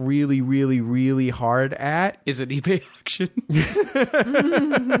work really, really, really hard at Is it eBay auction?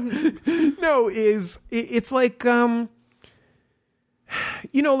 no it's like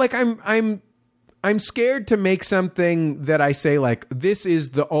you know, like I'm scared to make something that I say, like, this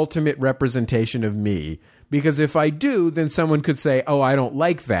is the ultimate representation of me. Because if I do, then someone could say, oh, I don't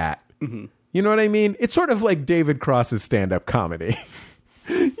like that. Mm-hmm. You know what I mean? It's sort of like David Cross's stand-up comedy.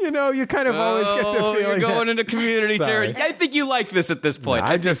 You know, you kind of always get the feeling you're going that, into community Sorry. territory. I think you like this at this point. No,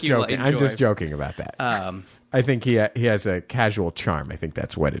 I I'm just think you joking. I'm enjoy. just joking about that. I think he has a casual charm. I think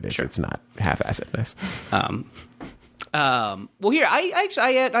that's what it is. Sure. It's not half-assedness. Well, here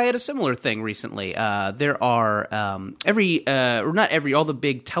I had a similar thing recently. There are all the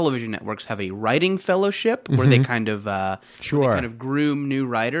big television networks have a writing fellowship where they kind of groom new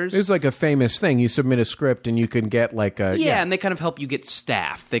writers. It's like a famous thing. You submit a script and you can get like a Yeah, and they kind of help you get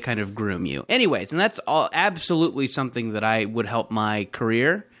staffed. They kind of groom you. Anyways, and that's absolutely something that I would help my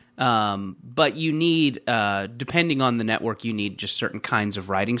career. But you need, depending on the network, you need just certain kinds of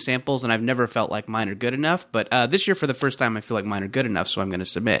writing samples, and I've never felt like mine are good enough. But this year, for the first time, I feel like mine are good enough, so I'm going to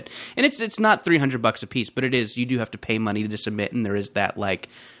submit. And it's not $300 a piece, but it is. You do have to pay money to submit, and there is that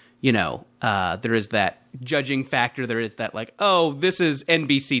there is that judging factor. There is that oh, this is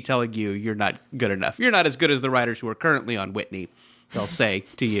NBC telling you you're not good enough. You're not as good as the writers who are currently on Whitney. they'll say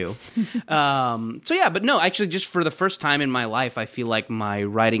to you. So yeah, but no, actually, just for the first time in my life, I feel like my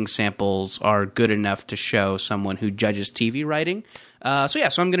writing samples are good enough to show someone who judges TV writing. So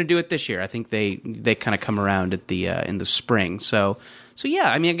I'm going to do it this year. I think they kind of come around at the in the spring. So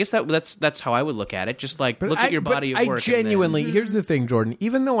yeah, I mean, I guess that's how I would look at it. Just like look at your body of work. I genuinely, here's the thing, Jordan.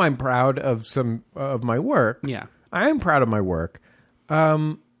 Even though I'm proud of some of my work, yeah, I am proud of my work.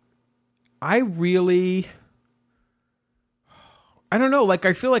 I really, I don't know. Like,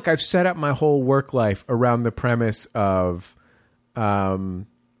 I feel like I've set up my whole work life around the premise of, I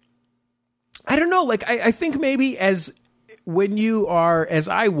don't know. Like, I think maybe when you are, as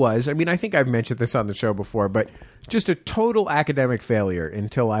I was, I mean, I think I've mentioned this on the show before, but just a total academic failure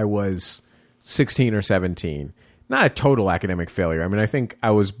until I was 16 or 17. Not a total academic failure. I mean, I think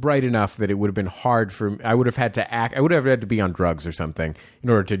I was bright enough that it would have been hard for me. I would have had to be on drugs or something in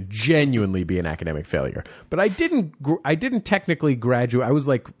order to genuinely be an academic failure. But I didn't technically graduate. I was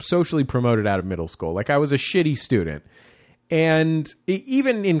like socially promoted out of middle school. Like, I was a shitty student. And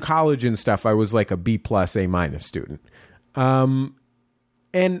even in college and stuff, I was like a B+, A- student. And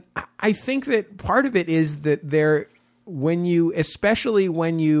I think that part of it is that especially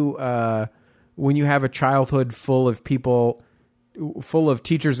when you have a childhood full of people, full of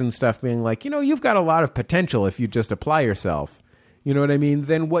teachers and stuff being like, you've got a lot of potential if you just apply yourself. You know what I mean?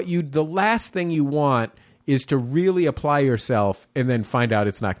 Then the last thing you want is to really apply yourself and then find out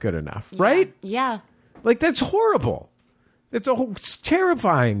it's not good enough. Yeah. Right? Yeah. Like, that's horrible. It's a whole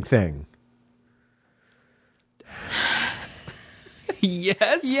terrifying thing.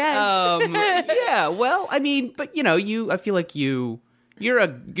 Yes. Yeah. Well, I mean, but I feel like you're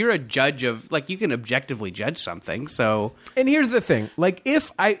a judge of, like, you can objectively judge something. So, and here's the thing: like,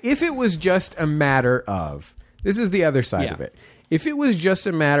 if it was just a matter of, this is the other side of it. If it was just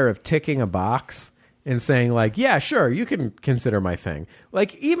a matter of ticking a box and saying, like, yeah, sure, you can consider my thing.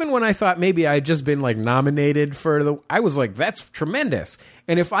 Like, even when I thought maybe I had just been, like, nominated I was like, that's tremendous.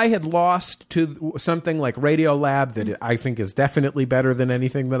 And if I had lost to something like Radiolab that I think is definitely better than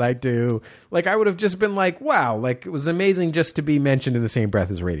anything that I do, like, I would have just been like, wow, like, it was amazing just to be mentioned in the same breath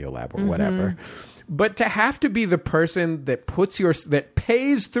as Radiolab or whatever. But to have to be the person that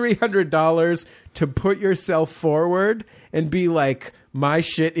pays $300 to put yourself forward and be like, my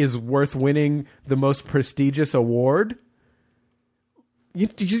shit is worth winning the most prestigious award.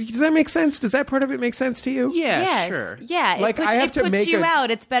 Does that make sense? Does that part of it make sense to you? Yeah, yes. sure. Yeah, like, I have to make you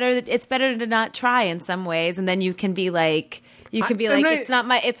out. It's better to not try in some ways, and then you can be like, it's not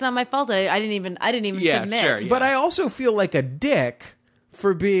my fault. I didn't even submit. Sure, yeah. But I also feel like a dick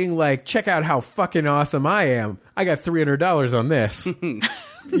for being like, check out how fucking awesome I am. I got $300 on this.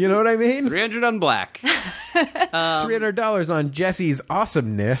 You know what I mean? $300 on black. $300 on Jesse's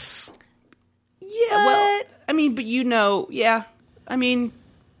awesomeness. Yeah, well, I mean, but yeah. I mean,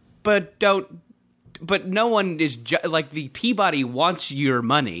 but no one is like, the Peabody wants your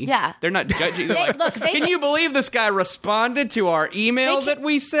money. Yeah. They're not judging. Can you believe this guy responded to our email that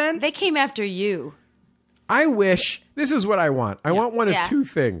we sent? They came after you. I wish, this is what I want. I want one of two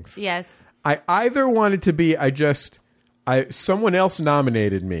things. Yes. I either want it to be, someone else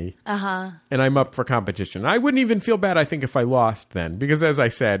nominated me, and I'm up for competition. I wouldn't even feel bad, I think, if I lost then, because as I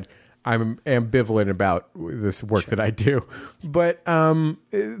said, I'm ambivalent about this work that I do. But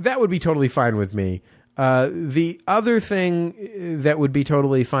that would be totally fine with me. The other thing that would be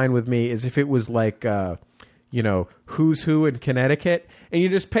totally fine with me is if it was like, Who's Who in Connecticut, and you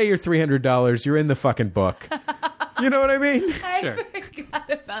just pay your $300, you're in the fucking book. You know what I mean? I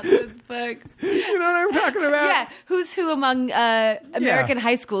forgot about those books. You know what I'm talking about? Yeah, Who's Who among American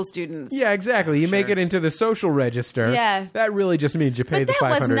high school students. Yeah, exactly. You make it into the social register. Yeah, that really just means you pay but the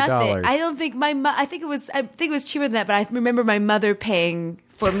 $500. Was nothing. I don't think I think it was cheaper than that. But I remember my mother paying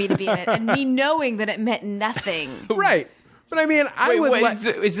for me to be in it, and me knowing that it meant nothing. Right. But I mean,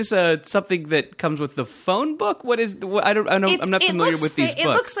 is this something that comes with the phone book? What is? I don't. I'm not familiar with these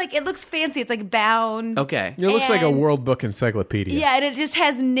books. It looks fancy. It's like bound. Okay. It looks like a World Book Encyclopedia. Yeah, and it just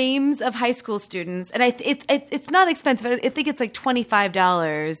has names of high school students, and it's not expensive. I think it's like $25,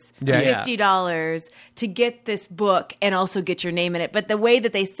 $50 to get this book and also get your name in it. But the way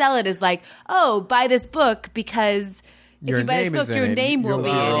that they sell it is like, oh, buy this book because. If you buy this book, your name will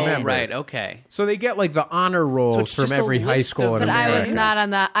be in it. Right, okay. So they get like the honor rolls from every high school in America. But I was not on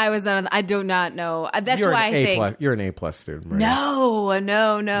that. I do not know. That's why I think. You're an A+ student, right? No.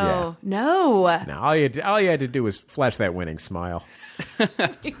 No, all you had to do was flash that winning smile.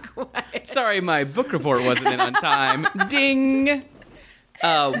 Be quiet. Sorry, my book report wasn't in on time. Ding.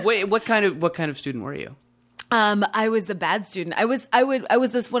 Wait, what kind of student were you? I was a bad student. I was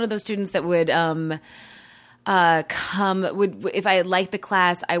one of those students that would if I liked the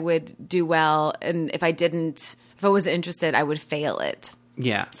class, I would do well, and if I didn't, if I wasn't interested, I would fail it.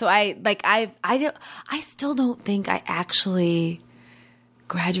 Yeah. So I still don't think I actually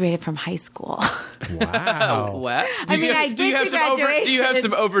graduated from high school. Wow. What? I mean, I did to graduation. Do you have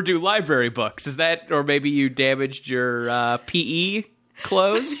some overdue library books? Is that, or maybe you damaged your PE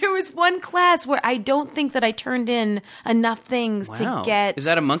clothes? There was one class where I don't think that I turned in enough things to get. Is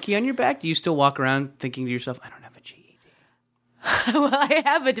that a monkey on your back? Do you still walk around thinking to yourself, I don't have a GED? Well, I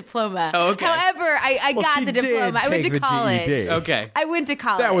have a diploma. Oh, okay. However, I got she the did diploma. I went take to the college. GED. Okay. I went to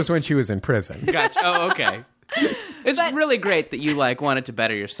college. That was when she was in prison. Gotcha. Oh, okay. It's really great that you wanted to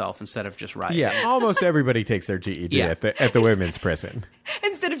better yourself instead of just writing. Yeah, almost everybody takes their GED Yeah. at the women's prison.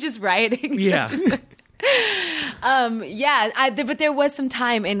 Instead of just rioting. Yeah. But there was some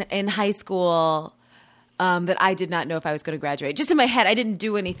time in high school that I did not know if I was going to graduate. Just in my head, I didn't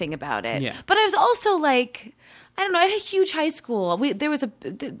do anything about it. Yeah. But I was also like, I don't know, I had a huge high school.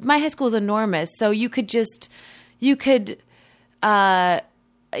 My high school was enormous, so you could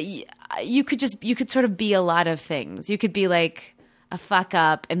sort of be a lot of things. You could be like a fuck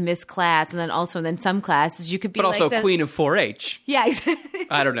up and miss class, and then some classes you could be. But also like queen of 4-H. Yeah, exactly.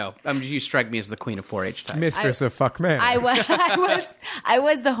 I don't know. You strike me as the queen of 4-H type. Mistress of fuck man. I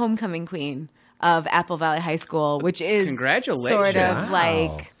was the homecoming queen of Apple Valley High School, which is Congratulations. sort of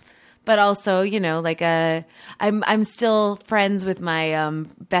like, but also, I'm still friends with my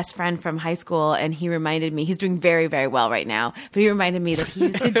best friend from high school, and he reminded me, he's doing very, very well right now, but he reminded me that he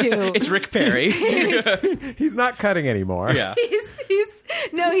used to do. It's Rick Perry. He's not cutting anymore. Yeah. He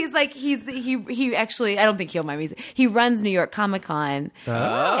actually, I don't think he'll mind me. He runs New York Comic Con.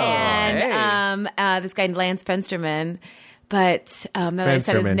 And this guy Lance Fensterman. But now that I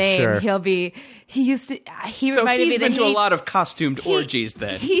said his name, sure. he reminded me that he's been to a lot of costumed orgies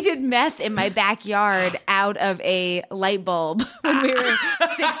then. He did meth in my backyard out of a light bulb when we were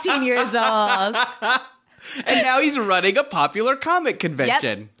 16 years old. And now he's running a popular comic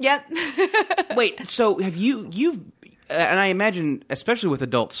convention. Yep. Wait, so you've and I imagine, especially with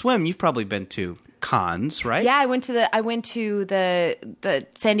Adult Swim, you've probably been to cons, right? Yeah, I went to the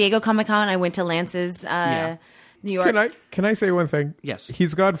San Diego Comic Con. I went to Lance's New York. Can I say one thing? Yes.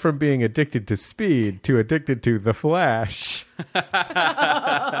 He's gone from being addicted to speed to addicted to The Flash. Okay,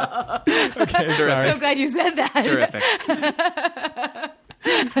 sorry. So glad you said that. Terrific.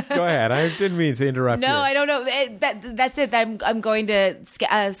 Go ahead. I didn't mean to interrupt you. No, I don't know. That's it. I'm going to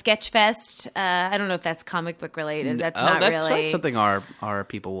Sketchfest. I don't know if that's comic book related. That's not really something our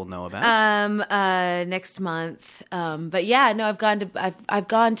people will know about. Next month. But yeah, no, I've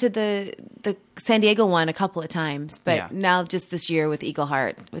gone to the San Diego one a couple of times, but now just this year with Eagle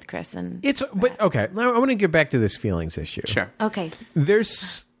Heart with Chris and. Okay. Now I want to get back to this feelings issue. Sure. Okay.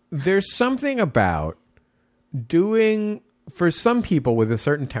 There's something about doing. For some people with a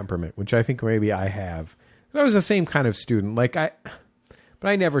certain temperament, which I think maybe I have, I was the same kind of student. But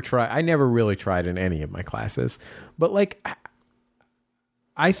I never really tried in any of my classes. But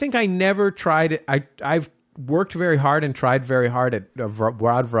I think I never tried it. I've worked very hard and tried very hard at a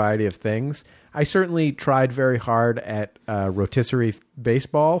broad variety of things. I certainly tried very hard at rotisserie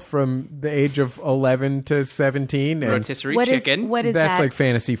baseball from the age of 11 to 17. And Rotisserie chicken. What is that's that? like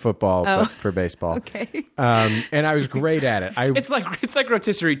fantasy football but for baseball. Okay. And I was great at it. It's like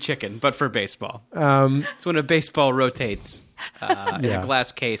rotisserie chicken, but for baseball. It's when a baseball rotates in a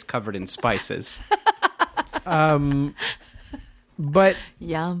glass case covered in spices. But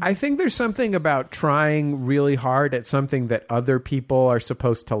Yum. I think there's something about trying really hard at something that other people are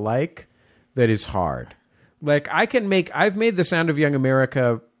supposed to like that is hard. I've made The Sound of Young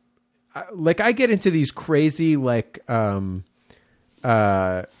America. I get into these crazy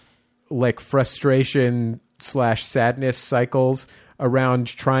frustration / sadness cycles around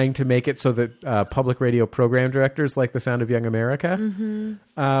trying to make it so that public radio program directors like The Sound of Young America.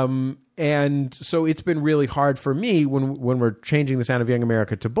 Mm-hmm. And so it's been really hard for me when we're changing The Sound of Young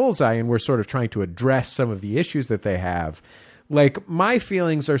America to Bullseye and we're sort of trying to address some of the issues that they have. My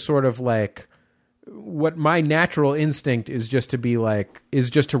feelings are sort of what my natural instinct is just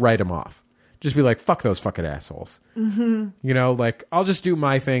to write them off. Just be like, fuck those fucking assholes. Mm-hmm. I'll just do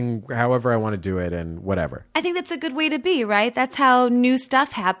my thing however I want to do it and whatever. I think that's a good way to be, right? That's how new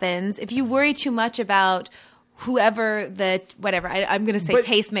stuff happens. If you worry too much about whoever I'm going to say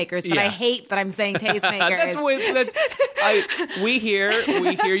tastemakers, but I hate that I'm saying tastemakers. We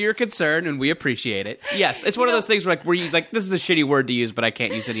hear your concern and we appreciate it. Yes, it's one of those things where you this is a shitty word to use, but I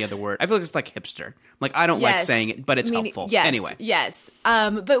can't use any other word. I feel like it's like hipster. I don't like saying it, but it's helpful. Yes, anyway. Yes.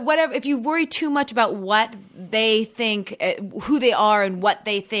 But whatever, if you worry too much about what they think, who they are and what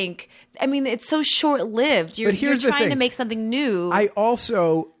they think. I mean, it's so short-lived. You're trying to make something new. I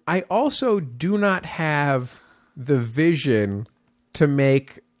also do not have the vision to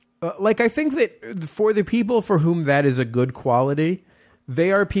make I think that for the people for whom that is a good quality,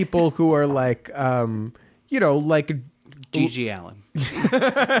 they are people who are like G.G. Allen.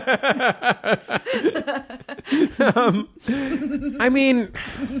 I mean,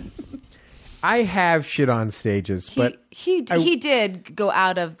 I have shit on stages, but he did go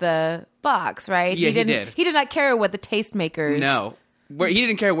out of the box, right? Yeah, he did. He did not care what the tastemakers. No, he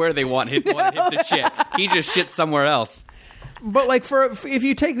didn't care where they wanted him to shit. He just shit somewhere else. But if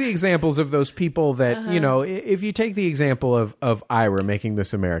you take the examples of those people that if you take the example of Ira making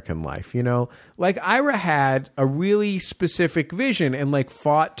This American Life, Ira had a really specific vision and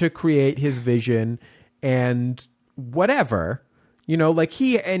fought to create his vision and whatever, he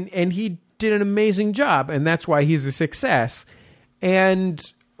did an amazing job, and that's why he's a success. And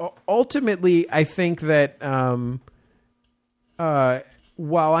ultimately, I think that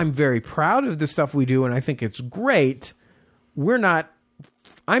while I'm very proud of the stuff we do and I think it's great,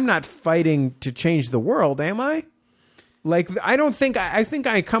 I'm not fighting to change the world, am I? I think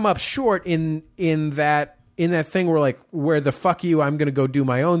I come up short in that thing where the fuck you, I'm going to go do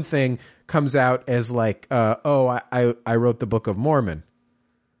my own thing comes out as I wrote the Book of Mormon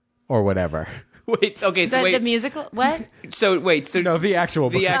or whatever. Wait, okay, so the musical? What? No, the actual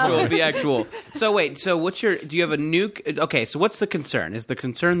book. The actual. So do you have a nuke? Okay, so what's the concern? Is the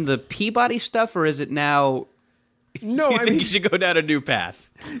concern the Peabody stuff, or is it now... No, I mean, you should go down a new path.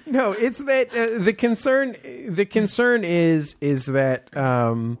 No, it's that the concern is that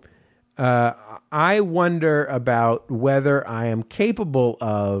I wonder about whether I am capable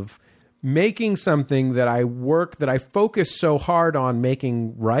of making something that I focus so hard on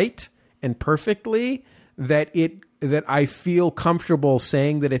making right and perfectly that I feel comfortable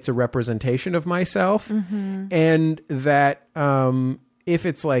saying that it's a representation of myself, and that if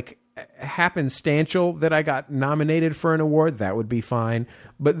it's happenstantial that I got nominated for an award, that would be fine.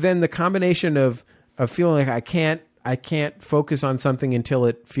 But then the combination of feeling like I can't focus on something until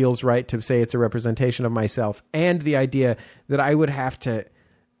it feels right to say it's a representation of myself, and the idea that I would have to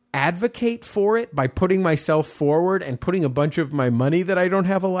advocate for it by putting myself forward and putting a bunch of my money that I don't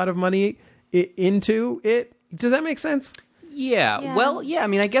have a lot of money into it. Does that make sense? Yeah. Well, yeah. I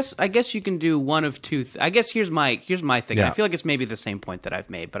mean, I guess you can do one of two. I guess here's my thing. Yeah. I feel like it's maybe the same point that I've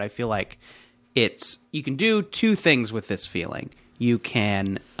made, but I feel like you can do two things with this feeling. You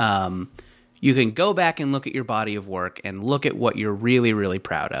can go back and look at your body of work and look at what you're really, really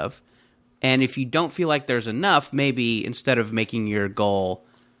proud of. And if you don't feel like there's enough, maybe instead of making your goal,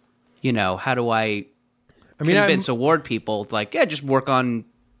 how do I convince award people? Just work on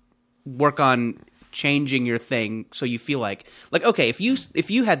changing your thing so you feel like okay, if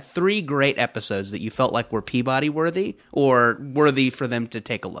you had 3 great episodes that you felt like were Peabody worthy or worthy for them to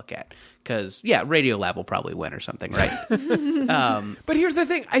take a look at, because Radiolab will probably win or something, right? But here's the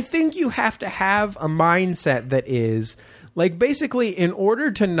thing, I think you have to have a mindset that is basically in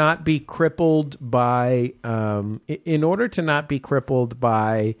order to not be crippled by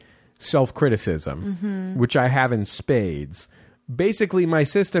self-criticism, which I have in spades. Basically, my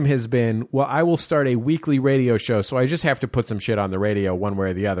system has been, I will start a weekly radio show, so I just have to put some shit on the radio one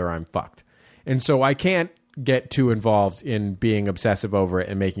way or the other, I'm fucked. And so I can't get too involved in being obsessive over it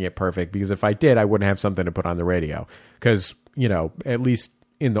and making it perfect, because if I did, I wouldn't have something to put on the radio. Because, at least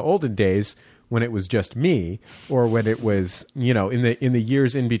in the olden days, when it was just me, or when it was, in the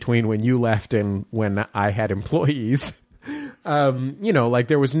years in between when you left and when I had employees,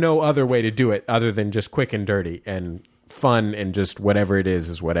 there was no other way to do it other than just quick and dirty and fun, and just whatever it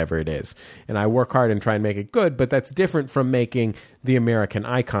is whatever it is. And I work hard and try and make it good, but that's different from making the American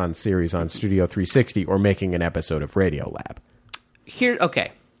Icon series on Studio 360 or making an episode of Radiolab.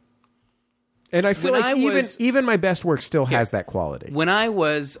 Okay. And I feel even my best work still has that quality. When I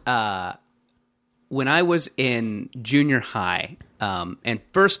was in junior high, and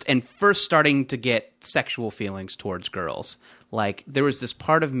first starting to get sexual feelings towards girls, there was this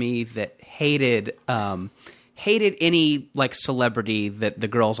part of me that hated any celebrity that the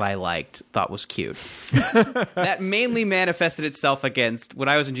girls I liked thought was cute. That mainly manifested itself against, when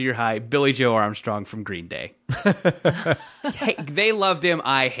I was in junior high, Billy Joe Armstrong from Green Day. They loved him.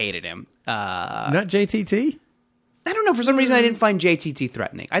 I hated him. Not JTT? I don't know. For some reason, I didn't find JTT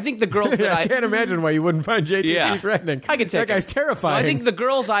threatening. I think the girls that I can't imagine why you wouldn't find JTT threatening. I can take that guy's terrifying. Well, I think the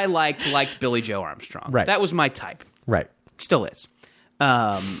girls I liked Billy Joe Armstrong. Right. That was my type. Right. Still is.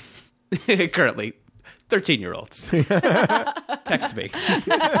 Currently. 13-year-olds. Text me.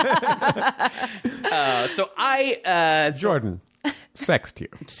 So I... Jordan, sext you.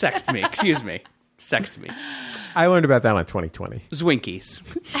 Sext me. Excuse me. Sext me. I learned about that on 2020. Zwinkies.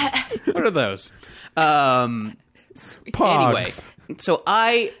 What are those? Pogs. Anyway, so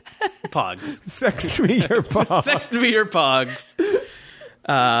Pogs. Sext me your pogs. Sext me your Pogs.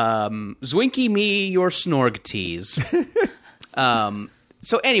 Zwinky me your Snorg teas.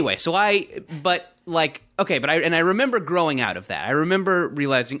 So anyway, but I remember growing out of that. I remember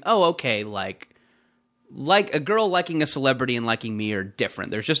realizing, okay, like a girl liking a celebrity and liking me are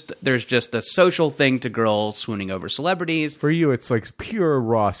different. There's just a social thing to girls swooning over celebrities. For you, it's like pure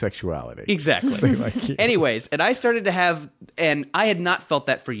raw sexuality. Exactly. They like you. Anyways, and I started to have, and I had not felt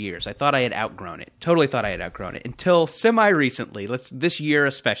that for years. I thought I had outgrown it. Totally thought I had outgrown it until semi-recently. This year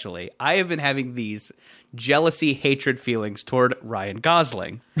especially, I have been having these jealousy, hatred feelings toward Ryan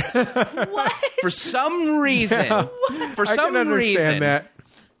Gosling. What? For some reason. Yeah. For I some can understand reason. that.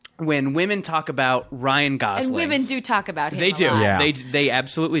 When women talk about Ryan Gosling, And women do talk about him. they a do. lot. Yeah. They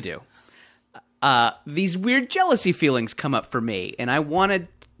absolutely do. These weird jealousy feelings come up for me, and I wanted.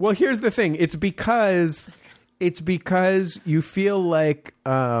 Well, here's the thing. It's because you feel like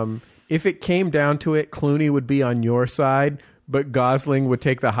if it came down to it, Clooney would be on your side, but Gosling would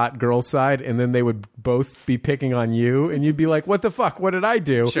take the hot girl side, and then they would both be picking on you, and you'd be like, what the fuck? What did I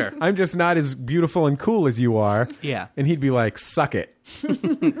do? Sure. I'm just not as beautiful and cool as you are. Yeah. And he'd be like, suck it.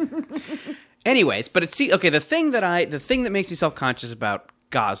 Anyways, but the thing that makes me self-conscious about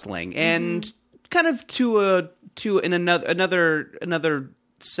Gosling, and kind of another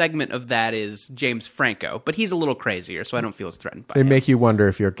segment of that is James Franco, but he's a little crazier, so I don't feel as threatened by They him. make you wonder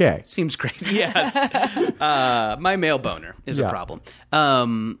if you're gay. Seems crazy. Yes. My male boner is a Yeah.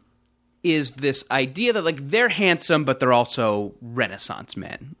 problem. Is this idea that, like, they're handsome, but they're also Renaissance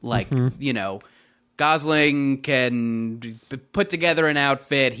men. Like, Gosling can put together an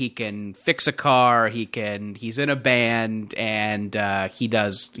outfit. He can fix a car. He's in a band, and he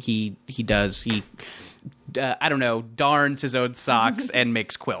darns his own socks and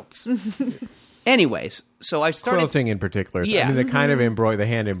makes quilts. Anyways, so I started Quilting in particular. Yeah. I mean, the kind of the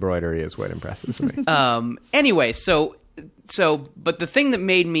hand embroidery is what impresses me. Anyway, so but the thing that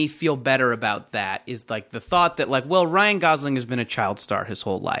made me feel better about that is, like, the thought that, like, well, Ryan Gosling has been a child star his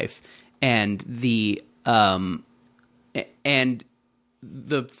whole life, and the thing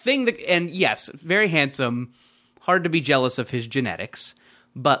that, and yes, very handsome, hard to be jealous of his genetics,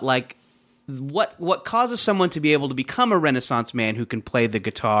 but, like, what causes someone to be able to become a Renaissance man who can play the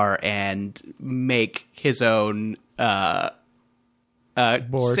guitar and make his own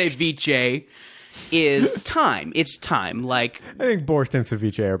ceviche is time. It's time. Like, I think borscht and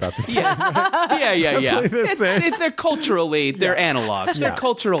ceviche are about the same. yeah. the same. They're culturally, they're analogs. They're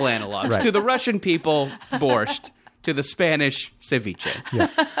cultural analogs. Right. To the Russian people, borscht. To the Spanish, ceviche. Yeah.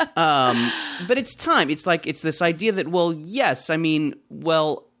 But it's time. It's like, it's this idea that, well, yes, I mean,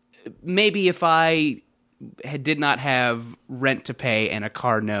 well, maybe if I did not have rent to pay and a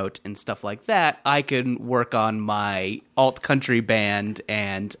car note and stuff like that, I could work on my alt country band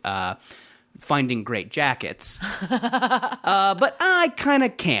and finding great jackets. But I kind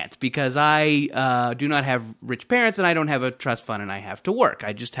of can't, because I do not have rich parents and I don't have a trust fund and I have to work.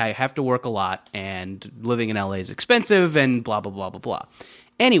 I have to work a lot, and living in LA is expensive and blah, blah, blah, blah, blah.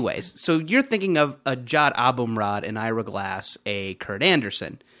 Anyways, so you're thinking of a Jod Abumrad, an Ira Glass, a Kurt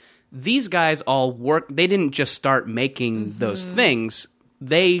Anderson. These guys all they didn't just start making those things.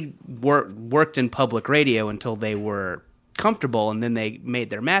 They worked in public radio until they were comfortable, and then they made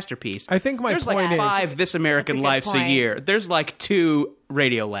their masterpiece. I think my There's point like is 5 This American That's a good Lives a point. year. There's like 2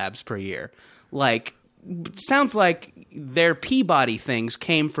 Radio Labs per year. Like, sounds like their Peabody things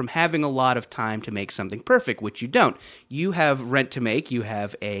came from having a lot of time to make something perfect, which you don't. You have rent to make. You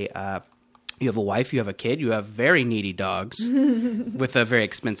have a wife, you have a kid, you have very needy dogs with a very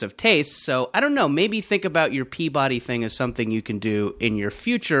expensive taste. So, I don't know, maybe think about your Peabody thing as something you can do in your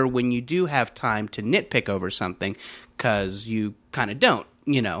future when you do have time to nitpick over something, because you kind of don't,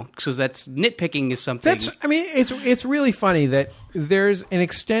 because that's nitpicking is something. It's really funny that there's an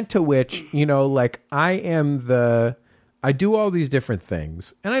extent to which, like I do all these different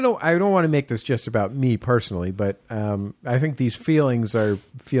things, and I don't want to make this just about me personally, but I think these feelings are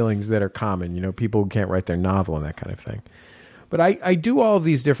feelings that are common. People who can't write their novel and that kind of thing. But I do all of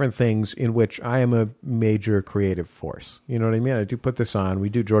these different things in which I am a major creative force. You know what I mean? I do put this on. We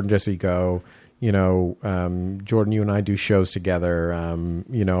do Jordan Jesse Go. Jordan, you and I do shows together.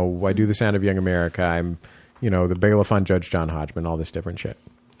 I do The Sound of Young America. I'm, the bailiff on Judge John Hodgman, all this different shit.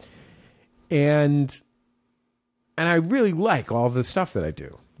 And I really like all of the stuff that I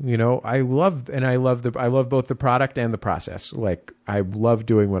do. You know, I love both the product and the process. Like, I love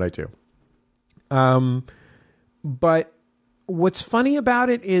doing what I do. But what's funny about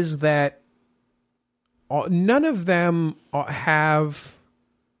it is that none of them have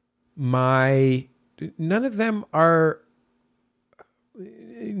in none of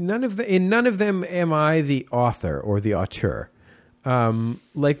them am I the author or the auteur.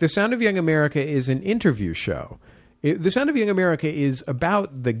 Like The Sound of Young America is an interview show. The Sound of Young America is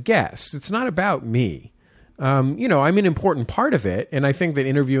about the guests. It's not about me. You know, I'm an important part of it, and I think that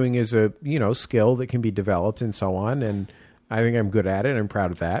interviewing is a, you know, skill that can be developed and so on, and I think I'm good at it. I'm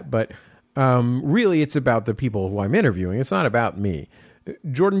proud of that. But really, it's about the people who I'm interviewing. It's not about me.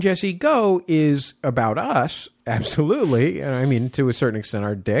 Jordan Jesse Go is about us, absolutely. I mean, to a certain extent,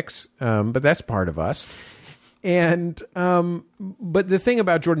 our dicks, but that's part of us. And but the thing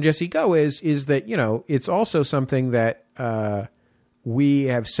about Jordan Jesse Go is that, you know, it's also something that we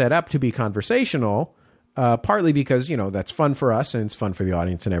have set up to be conversational, partly because, you know, that's fun for us and it's fun for the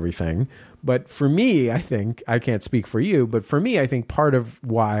audience and everything. But for me, I think, I can't speak for you, but for me, I think part of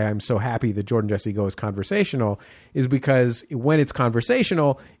why I'm so happy that Jordan Jesse Go is conversational is because when it's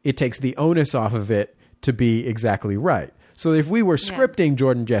conversational, it takes the onus off of it to be exactly right. So if we were scripting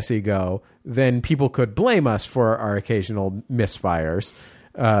Jordan Jesse Go, then people could blame us for our occasional misfires,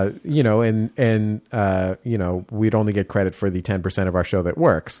 you know, and you know, we'd only get credit for the 10% of our show that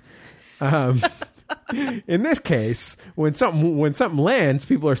works. In this case, when something lands,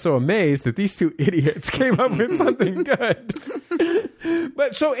 people are so amazed that these two idiots came up with something good.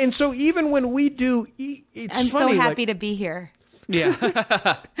 But so even when we do, it's I'm funny, so happy to be here. Yeah.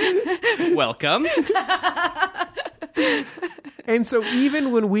 Welcome. And so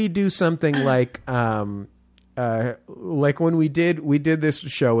even when we do something like when we did this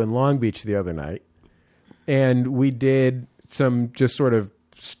show in Long Beach the other night, and we did some just sort of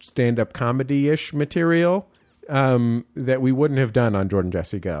stand-up comedy-ish material that we wouldn't have done on Jordan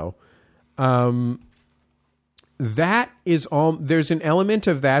Jesse Go. That is all. There's an element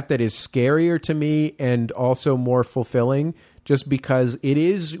of that is scarier to me and also more fulfilling, just because it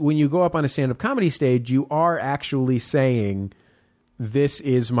is, when you go up on a stand-up comedy stage, you are actually saying, this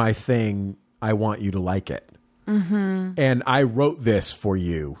is my thing, I want you to like it. Mm-hmm. And I wrote this for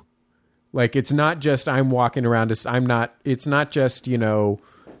you. Like, it's not just I'm walking around, it's not just, you know,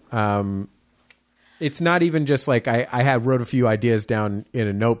 it's not even just like I wrote a few ideas down in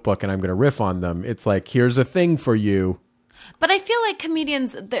a notebook and I'm going to riff on them. It's like, here's a thing for you. But I feel like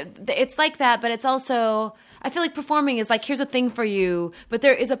comedians, it's like that, but it's also, I feel like performing is like, here's a thing for you, but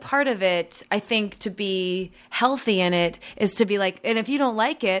there is a part of it, I think, to be healthy in it, is to be like, and if you don't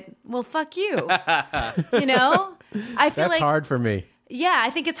like it, well, fuck you. You know? I feel That's hard for me. Yeah, I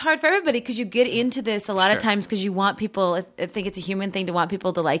think it's hard for everybody because you get into this a lot of times because you want people, I think it's a human thing to want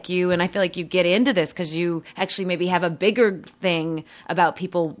people to like you. And I feel like you get into this because you actually maybe have a bigger thing about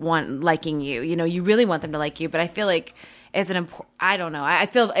people liking you. You know, you really want them to like you. But I feel like I don't know. I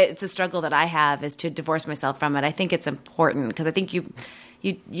feel it's a struggle that I have, is to divorce myself from it. I think it's important because I think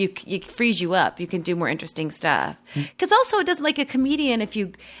it frees you up. You can do more interesting stuff. Because also, it doesn't, like a comedian, if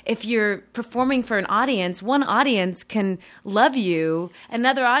you're performing for an audience, one audience can love you,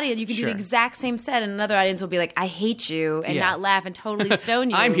 another audience, you can do the exact same set, and another audience will be like, I hate you, and not laugh and totally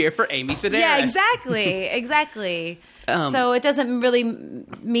stone you. I'm here for Amy Sedaris. Yeah, exactly. So it doesn't really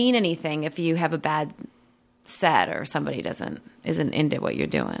mean anything if you have a bad set or somebody isn't into what you're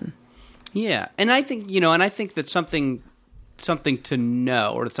doing. Yeah, and I think, that something to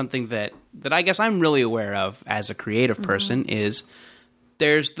know, or something that I guess I'm really aware of as a creative person, is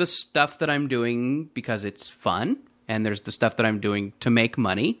there's the stuff that I'm doing because it's fun, and there's the stuff that I'm doing to make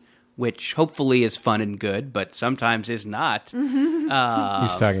money, which hopefully is fun and good, but sometimes is not.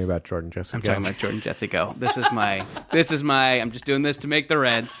 He's talking about Jordan Jesse Go. I'm talking about Jordan Jesse Go. This is my, I'm just doing this to make the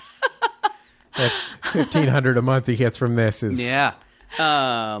rent. That $1,500 a month he gets from this is... Yeah.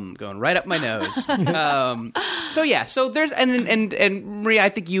 Going right up my nose. So there's and Maria, I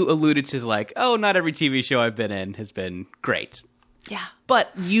think you alluded to, like, oh, not every TV show I've been in has been great. Yeah.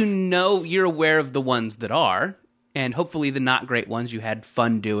 But you're aware of the ones that are, and hopefully the not great ones you had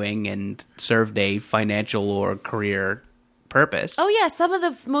fun doing and served a financial or career purpose. Oh yeah, some of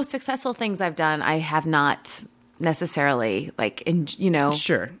the most successful things I've done, I have not necessarily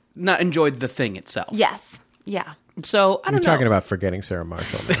Sure. Not enjoyed the thing itself. Yes. Yeah. So I don't know. You're talking about Forgetting Sarah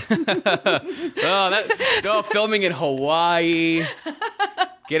Marshall now. Filming in Hawaii.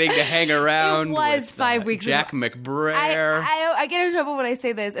 getting to hang around. It was with, 5 weeks. Jack McBrayer. I get in trouble when I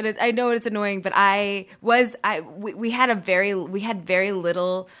say this, and I know it's annoying, but we had very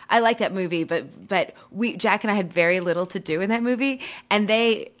little. I like that movie, but Jack and I had very little to do in that movie, and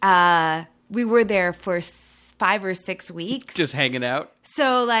we were there for 5 or 6 weeks, just hanging out.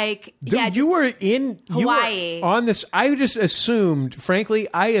 So you were in Hawaii. You were on this. I just assumed, frankly,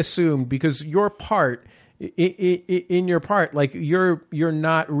 because your part. In your part, like you're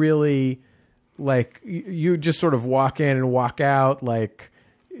not really like you just sort of walk in and walk out. Like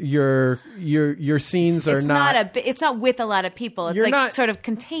your scenes are it's not with a lot of people. It's like sort of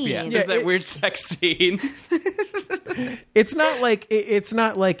contained. Yeah, there's that weird sex scene. It's not like it's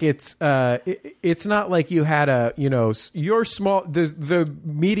not like you had your small the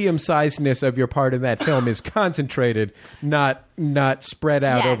medium sizedness of your part in that film is concentrated, not spread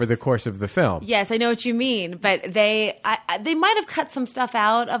out over the course of the film. Yes, I know what you mean, but they might have cut some stuff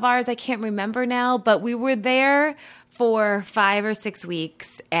out of ours. I can't remember now, but we were there for 5 or 6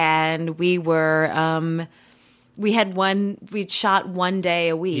 weeks, and we'd shot 1 day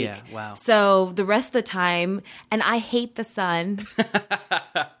a week. Yeah, wow. So the rest of the time, and I hate the sun.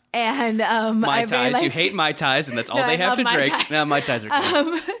 And Mai Tais, you hate Mai Tais, and that's all they have to drink. Tais. No, Mai Tais are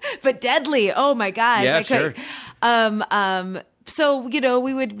good. But deadly. Oh my gosh. Yeah, sure. So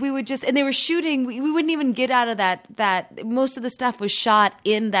we would just, and they were shooting. We wouldn't even get out of that. Most of the stuff was shot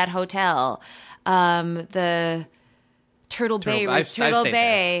in that hotel. The Turtle Bay. Turtle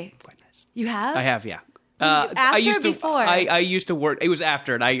Bay. Quite nice. You have? I have, yeah. After or before? I used to work. It was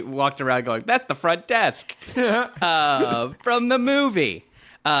after, and I walked around going, "That's the front desk from the movie."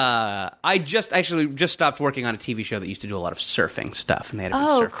 I just stopped working on a TV show that used to do a lot of surfing stuff, and they had a big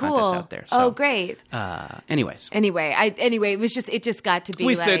surf contest out there. So, great. Anyway, it just got to be.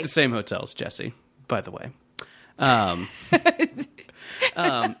 We stayed at the same hotels, Jesse. By the way. Well,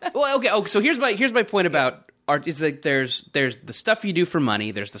 okay. Oh, so here's my point about art. Is like there's the stuff you do for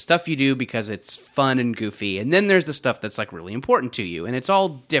money. There's the stuff you do because it's fun and goofy, and then there's the stuff that's like really important to you, and it's all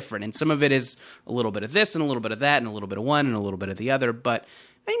different. And some of it is a little bit of this, and a little bit of that, and a little bit of one, and a little bit of the other. But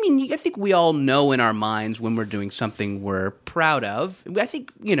I mean, I think we all know in our minds when we're doing something we're proud of. I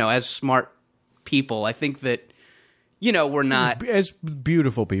think, as smart people, I think that, we're not... As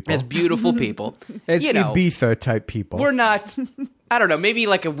beautiful people. As beautiful people. As Ibiza-type people. We're not... I don't know, maybe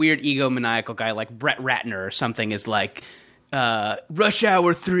like a weird egomaniacal guy like Brett Ratner or something is like, Rush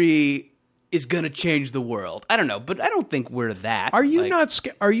Hour 3 is going to change the world. I don't know, but I don't think we're that. Are you not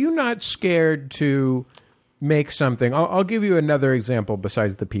scared to... make something. I'll give you another example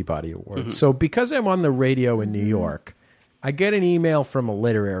besides the Peabody Awards. Mm-hmm. So because I'm on the radio in New York, I get an email from a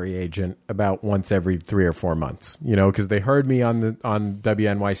literary agent about once every 3 or 4 months, because they heard me on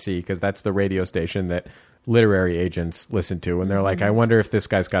WNYC, because that's the radio station that literary agents listen to. And they're like, I wonder if this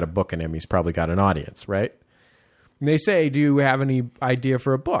guy's got a book in him. He's probably got an audience, right? And they say, do you have any idea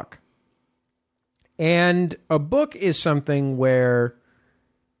for a book? And a book is something where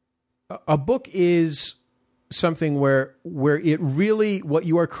it really, what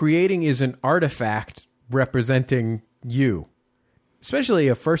you are creating is an artifact representing you. Especially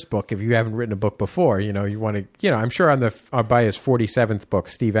a first book, if you haven't written a book before, you want to, I'm sure by his 47th book,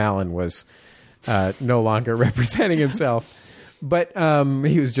 Steve Allen was no longer representing himself, but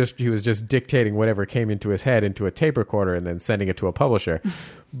he was just dictating whatever came into his head into a tape recorder and then sending it to a publisher.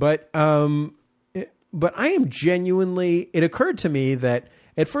 But I am genuinely, it occurred to me that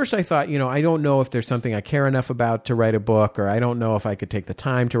at first I thought, I don't know if there's something I care enough about to write a book, or I don't know if I could take the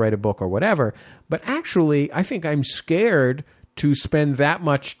time to write a book or whatever. But actually, I think I'm scared to spend that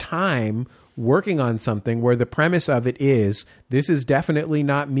much time working on something where the premise of it is, this is definitely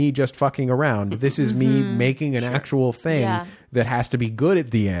not me just fucking around. This is me making an actual thing that has to be good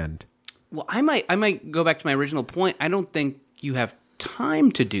at the end. Well, I might go back to my original point. I don't think you have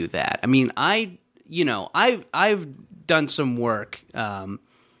time to do that. I mean, I've done some work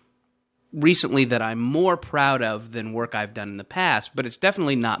recently that I'm more proud of than work I've done in the past, but it's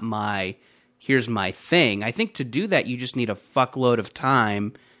definitely not here's my thing. I think to do that, you just need a fuckload of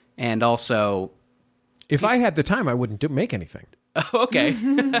time, and also... If I had the time, I wouldn't make anything. Okay.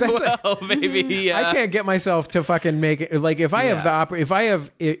 Well, maybe... I can't get myself to fucking make it... Like, if I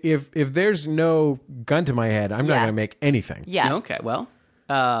have if there's no gun to my head, I'm not going to make anything. Yeah. Okay, well...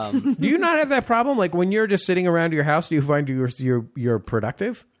 Do you not have that problem? Like when you're just sitting around your house, do you find you're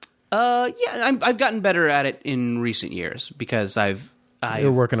productive? Yeah, I've gotten better at it in recent years because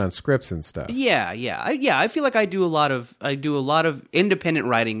you're working on scripts and stuff. Yeah. I feel like I do a lot of independent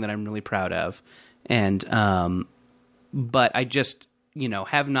writing that I'm really proud of, and but I just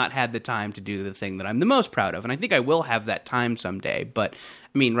have not had the time to do the thing that I'm the most proud of, and I think I will have that time someday. But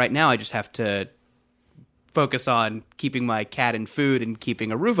I mean, right now I just have to focus on keeping my cat in food and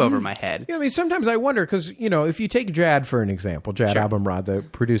keeping a roof over my head. I mean, sometimes I wonder because if you take Jad for an example, Jad Sure. Abumrad, the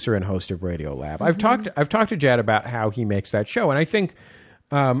producer and host of Radio Lab, I've talked to Jad about how he makes that show, and I think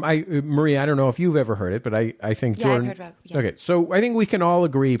Maria, I don't know if you've ever heard it, but I think Yeah, I've Jordan. heard about it, yeah. Okay, so I think we can all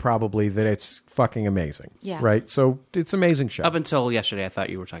agree probably that it's fucking amazing. Yeah. Right. So it's an amazing show. Up until yesterday, I thought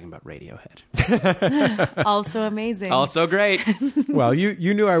you were talking about Radiohead. Also amazing. Also great. Well,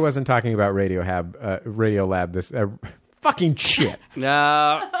 you knew I wasn't talking about Radio Lab. This fucking shit.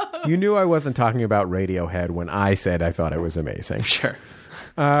 No. You knew I wasn't talking about Radiohead when I said I thought it was amazing. Sure.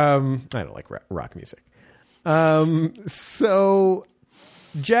 I don't like rock music. So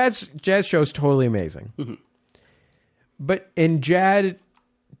jazz show's totally amazing. And Jad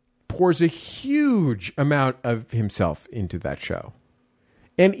pours a huge amount of himself into that show.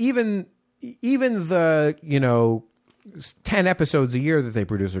 And even the, 10 episodes a year that they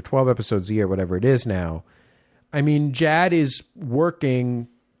produce, or 12 episodes a year, whatever it is now, I mean, Jad is working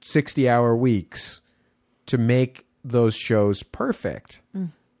 60-hour weeks to make those shows perfect.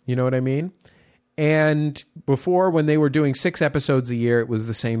 You know what I mean? And before, when they were doing 6 episodes a year, it was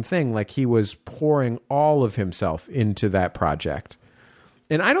the same thing. Like, he was pouring all of himself into that project.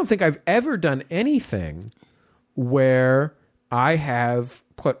 And I don't think I've ever done anything where I have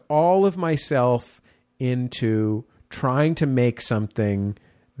put all of myself into trying to make something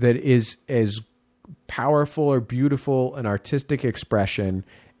that is as powerful or beautiful an artistic expression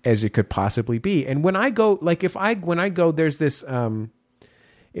as it could possibly be. And when I go, like, when I go, there's this,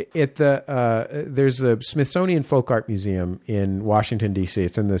 there's a Smithsonian Folk Art Museum in Washington, D.C.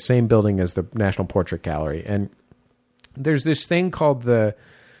 It's in the same building as the National Portrait Gallery. And there's this thing called the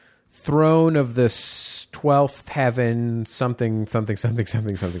Throne of the 12th Heaven, something.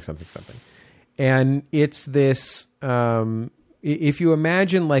 And it's this, if you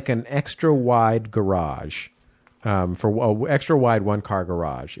imagine like an extra wide garage, extra wide 1-car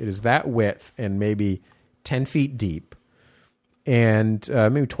garage, it is that width and maybe 10 feet deep and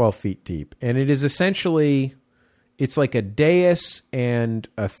maybe 12 feet deep. And it is essentially, it's like a dais and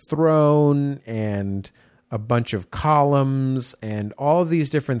a throne and a bunch of columns and all of these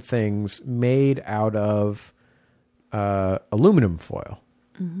different things made out of aluminum foil.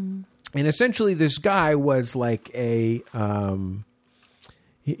 And essentially this guy was like I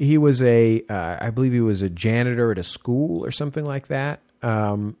believe he was a janitor at a school or something like that.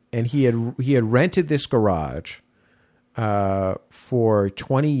 And he had rented this garage for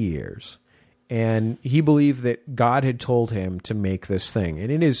 20 years. And he believed that God had told him to make this thing.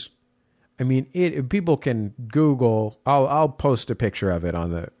 And it is, I mean, people can Google, I'll post a picture of it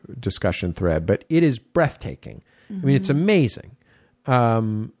on the discussion thread, but it is breathtaking. I mean, it's amazing.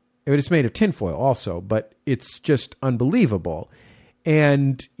 It's made of tinfoil also, but it's just unbelievable.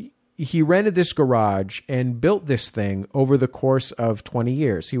 And he rented this garage and built this thing over the course of 20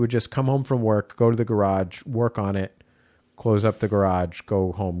 years. He would just come home from work, go to the garage, work on it, close up the garage,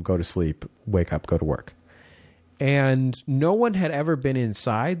 go home, go to sleep, wake up, go to work. And no one had ever been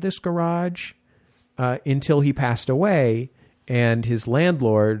inside this garage until he passed away, and his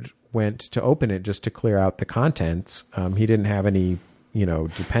landlord went to open it just to clear out the contents. He didn't have any,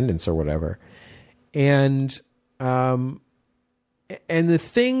 dependents or whatever. And the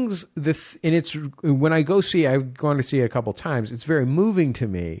things, and it's, when I go see, I've gone to see it a couple times, it's very moving to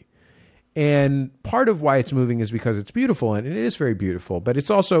me. And part of why it's moving is because it's beautiful, and it is very beautiful. But it's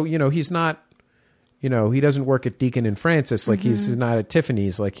also, he's not, he doesn't work at Deacon and Francis, like he's not at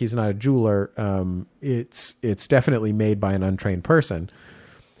Tiffany's, like he's not a jeweler. It's definitely made by an untrained person.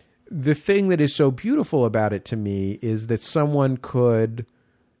 The thing that is so beautiful about it to me is that someone could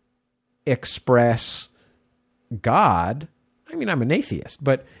express God. I mean, I'm an atheist,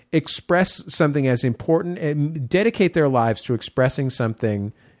 but express something as important and dedicate their lives to expressing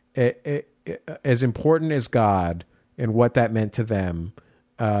something as important as God and what that meant to them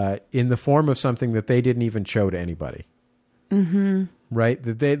in the form of something that they didn't even show to anybody. Right?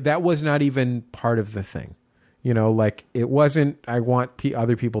 That was not even part of the thing. Like it wasn't, I want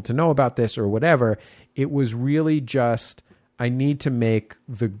other people to know about this or whatever. It was really just, I need to make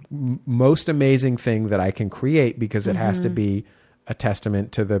the most amazing thing that I can create because it has to be a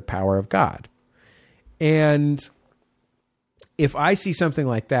testament to the power of God. And if I see something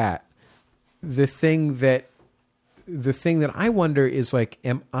like that, the thing that I wonder is like,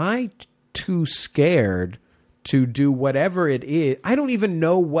 am I too scared to do whatever it is? I don't even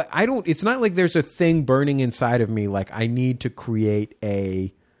know it's not like there's a thing burning inside of me. Like I need to create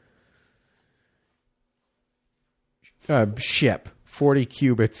a ship 40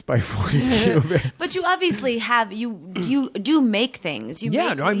 cubits by 40 cubits. But you obviously have you do make things.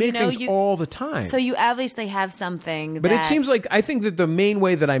 I make things all the time. So you obviously have something. But it seems like I think that the main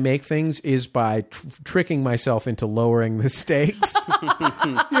way that I make things is by tricking myself into lowering the stakes.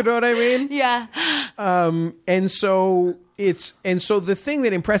 You know what I mean? Yeah. And so the thing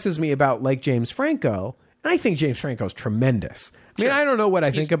that impresses me about like James Franco, and I think James Franco is tremendous. I mean, I don't know what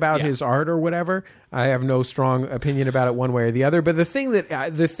I think about his art or whatever. I have no strong opinion about it one way or the other. But the thing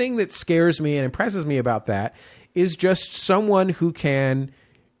that scares me and impresses me about that is just someone who can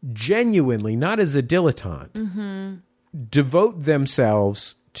genuinely, not as a dilettante, devote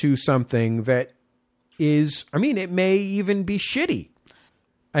themselves to something that is, I mean, it may even be shitty.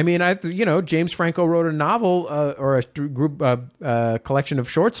 I mean, James Franco wrote a novel or a collection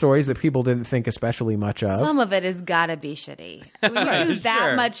of short stories that people didn't think especially much of. Some of it has got to be shitty. When you do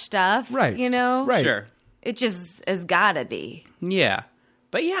that much stuff, right? Right. Sure. It just has got to be. Yeah.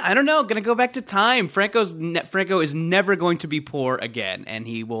 But yeah, I don't know. Going to go back to time. Franco is never going to be poor again, and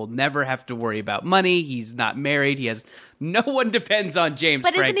he will never have to worry about money. He's not married. No one depends on James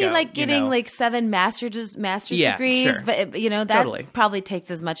Franco. But isn't he like getting like 7 master's degrees? Sure. But that Totally. Probably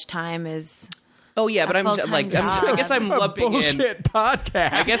takes as much time as. Oh yeah, but I guess I'm lumping bullshit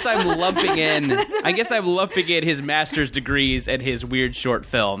podcast. I guess I'm lumping in his master's degrees and his weird short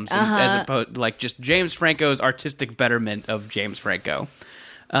films, as opposed like just James Franco's artistic betterment of James Franco.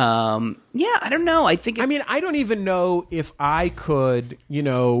 I don't know. I don't even know if I could,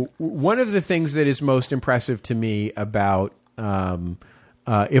 one of the things that is most impressive to me about,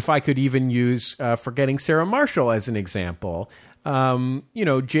 if I could even use Forgetting Sarah Marshall as an example, Jason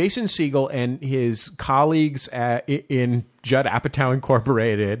Segel and his colleagues in Judd Apatow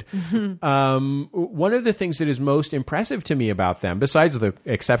Incorporated, one of the things that is most impressive to me about them, besides the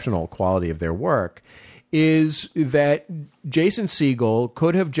exceptional quality of their work, is that Jason Segel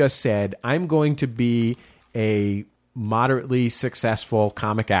could have just said, I'm going to be a moderately successful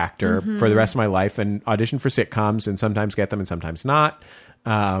comic actor for the rest of my life and audition for sitcoms and sometimes get them and sometimes not.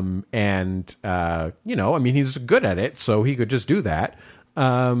 He's good at it, so he could just do that. Be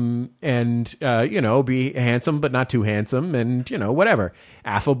handsome but not too handsome and, whatever.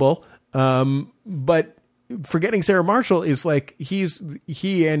 Affable. But Forgetting Sarah Marshall is like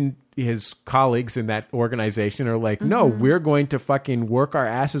he and his colleagues in that organization are like, no, we're going to fucking work our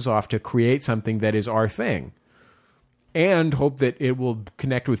asses off to create something that is our thing and hope that it will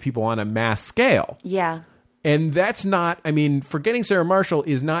connect with people on a mass scale. Yeah. And that's not, Forgetting Sarah Marshall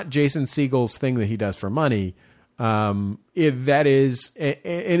is not Jason Segel's thing that he does for money. That is,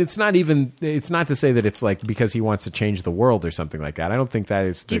 and it's not to say that it's like because he wants to change the world or something like that. I don't think that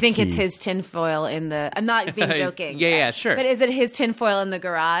is. Do you think it's his tinfoil in the? I'm not being joking. Yeah, sure. But is it his tinfoil in the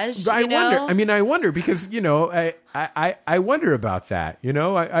garage? Wonder. I wonder because I wonder about that.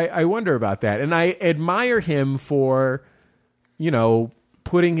 I wonder about that, and I admire him for,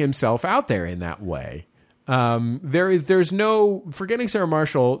 putting himself out there in that way. There's no Forgetting Sarah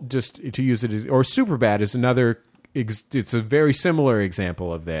Marshall, just to use it as, or Superbad is another. It's a very similar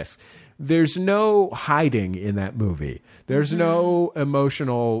example of this. There's no hiding in that movie. There's no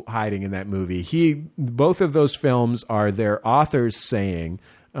emotional hiding in that movie. Both of those films are their authors saying,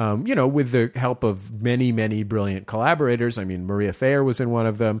 with the help of many, many brilliant collaborators. Maria Thayer was in one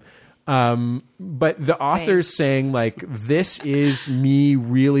of them. But the authors saying like, this is me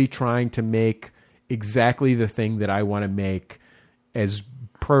really trying to make exactly the thing that I want to make as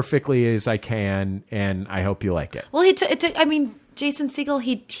perfectly as I can, and I hope you like it. Well, Jason Segel,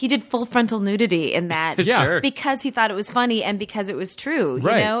 he did full frontal nudity in that because he thought it was funny and because it was true,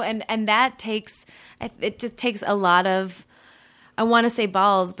 right. And that just takes a lot of, I want to say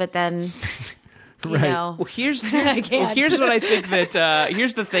balls, but then right. Well, here's what I think that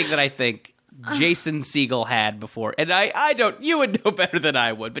here's the thing that I think Jason Segel had before, and I don't. You would know better than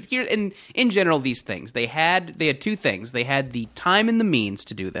I would, but here in general, these things they had two things. They had the time and the means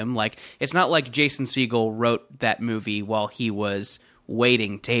to do them. Like it's not like Jason Segel wrote that movie while he was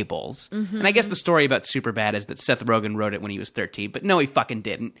waiting tables. And I guess the story about Superbad is that Seth Rogen wrote it when he was 13, but no, he fucking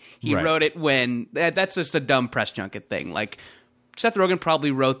didn't. He wrote it when that's just a dumb press junket thing. Like Seth Rogen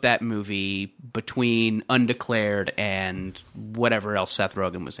probably wrote that movie between Undeclared and whatever else Seth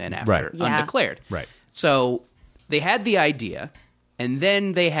Rogen was in after Undeclared. Right. So they had the idea, and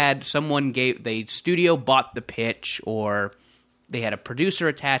then they had the studio bought the pitch, or they had a producer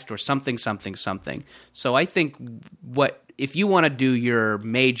attached, or something. So I think if you want to do your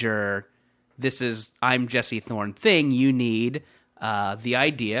major, this is I'm Jesse Thorne thing, you need the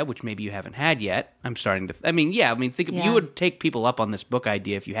idea, which maybe you haven't had yet. I'm starting to. You would take people up on this book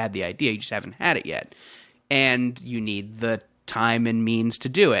idea if you had the idea. You just haven't had it yet, and you need the time and means to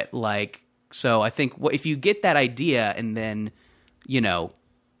do it. Like, so I think if you get that idea and then, you know,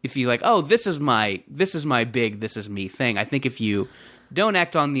 if you like, oh, this is my big, this is me thing. I think if you don't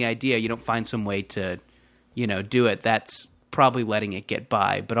act on the idea, you don't find some way to, you know, do it. That's probably letting it get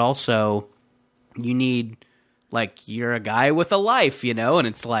by. But also, you need, like, you're a guy with a life, you know, and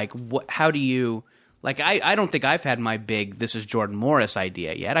it's like, how do you, like, I don't think I've had my big, this is Jordan Morris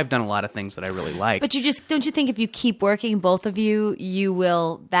idea yet. I've done a lot of things that I really like. But don't you think if you keep working, both of you,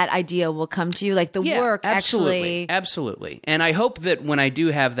 that idea will come to you? Like the work absolutely, actually. Absolutely. And I hope that when I do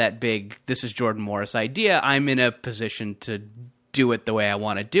have that big, this is Jordan Morris idea, I'm in a position to do it the way I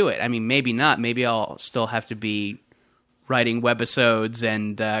want to do it. I mean, maybe not. Maybe I'll still have to be writing webisodes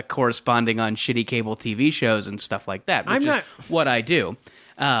and corresponding on shitty cable TV shows and stuff like that, which is what I do.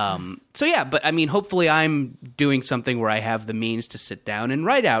 So yeah, but I mean, hopefully I'm doing something where I have the means to sit down and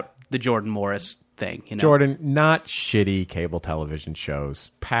write out the Jordan Morris thing. You know? Jordan, not shitty cable television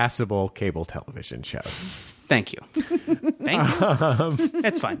shows, passable cable television shows. Thank you. Thank you.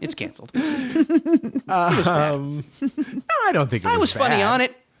 That's fine. It's canceled. No, I don't think it was I was bad. funny on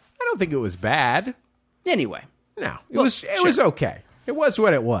it. I don't think it was bad. Anyway. No, it was okay. It was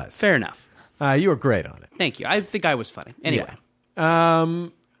what it was. Fair enough. You were great on it. Thank you. I think I was funny. Anyway. Yeah.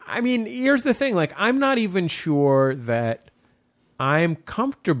 I mean, here's the thing. Like, I'm not even sure that I'm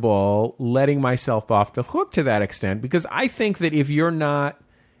comfortable letting myself off the hook to that extent, because I think that if you're not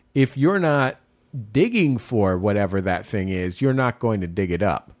digging for whatever that thing is, you're not going to dig it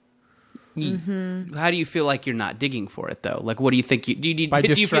up. Mm-hmm. How do you feel like you're not digging for it, though? Like, what do you think? By do you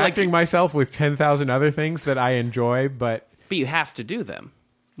feel distracting myself with 10,000 other things that I enjoy, but you have to do them,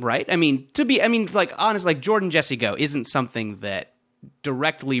 right? I mean, like, honestly, like Jordan Jesse Go isn't something that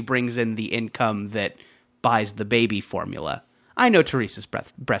directly brings in the income that buys the baby formula. I know Teresa's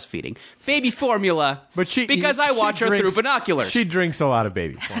breastfeeding. Baby formula, because I watch her through binoculars. She drinks a lot of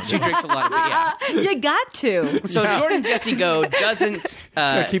baby formula. She drinks a lot of it, yeah. You got to. So Jordan Jesse Go doesn't...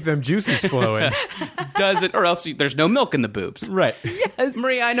 keep them juices flowing. Or else there's no milk in the boobs. Right. Yes.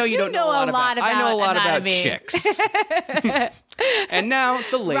 Maria, I know you don't know a lot about I know a lot about chicks. And now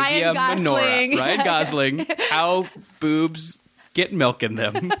the labia minora. Ryan Gosling. How boobs get milk in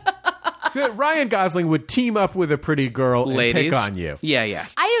them. Ryan Gosling would team up with a pretty girl and pick on you. Yeah, yeah.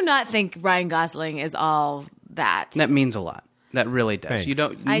 I do not think Ryan Gosling is all that. That means a lot. That really does. Thanks. You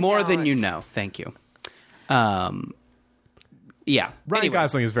don't I more don't. than you know. Thank you. Yeah. Ryan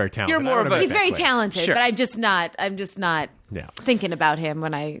Gosling is very talented. You're more of a... He's very talented, Sure. but I'm just not thinking about him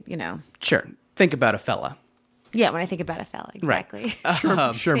when I, Sure. Think about a fella. Yeah, when I think about a fella, exactly.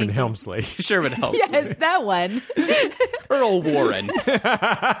 Sherman Helmsley. Sherman Helmsley. Yes, that one. Earl Warren.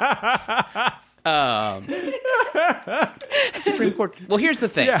 Supreme Court. Well, here's the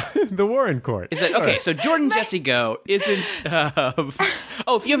thing. Yeah, the Warren Court. Is that okay? So Jordan Jesse Go isn't.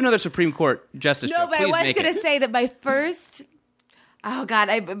 If you have another Supreme Court justice, No, joke, but I please was make going it. to say that my first. Oh God,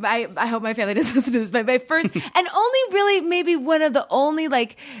 I hope my family doesn't listen to this. But my first and only really maybe one of the only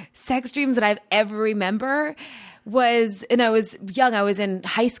like sex dreams that I've ever remember was, and I was young, I was in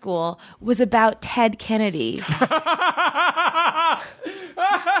high school, was about Ted Kennedy.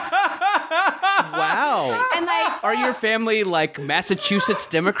 Wow. And like, are your family like Massachusetts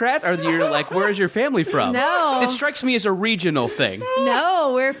Democrat? Or you're like, where is your family from? No. It strikes me as a regional thing.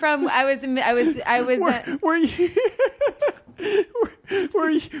 no, we're from. I was. Were you?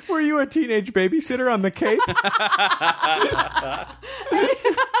 Were you a teenage babysitter on the Cape?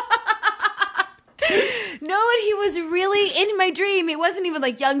 No, and he was really in my dream. It wasn't even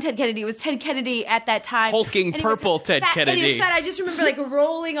like young Ted Kennedy. It was Ted Kennedy at that time. Hulking And he was purple Ted fat, Kennedy. And he was fat. I just remember like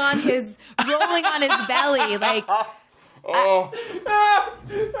rolling on his belly. Like,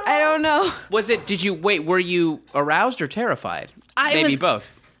 I don't know. Were you aroused or terrified? Maybe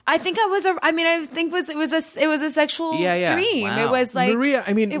both. I think I was. It was a sexual dream. Wow. It was like Maria,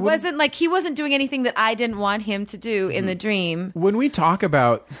 it wasn't like he wasn't doing anything that I didn't want him to do in the dream. When we talk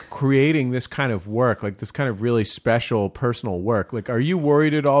about creating this kind of work, like this kind of really special personal work, like, are you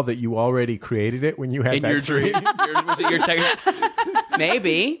worried at all that you already created it when you had In that your dream?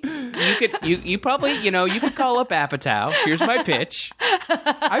 Maybe you probably you could call up Apatow. Here's my pitch.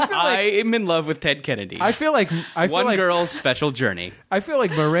 I am in love with Ted Kennedy. I feel like One girl's special journey. I feel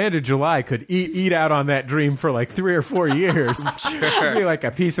like Miranda July could eat out on that dream for like 3 or 4 years. It'd be like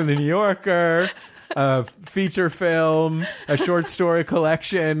a piece in the New Yorker, a feature film, a short story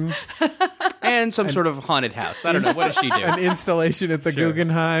collection, And some sort of haunted house. I don't know. What does she do? an installation at the Sure.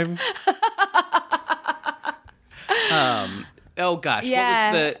 Guggenheim. Oh gosh,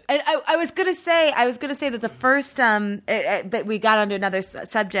 Yeah, what was the? and I was gonna say that the first but we got onto another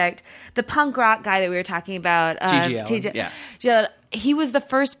subject. The punk rock guy that we were talking about, G.G. Allen, yeah, he was the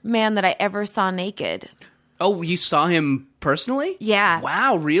first man that I ever saw naked. Oh, you saw him personally? Yeah.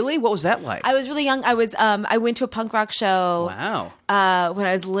 Wow, really? What was that like? I was really young. I went to a punk rock show. Wow. When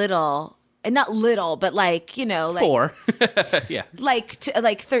I was little. And not little, but like 4. Yeah. like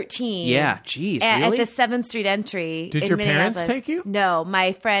 13. Yeah. Geez. At Really? the 7th Street entry. Did in your parents Minneapolis. take you? No,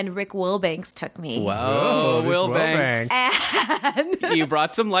 my friend Rick Wilbanks took me. Whoa, this Will Wilbanks. Banks. You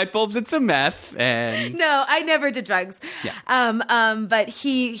brought some light bulbs and some meth, and No, I never did drugs. Yeah. But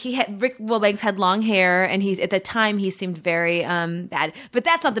Rick Wilbanks had long hair, and at the time he seemed very bad. But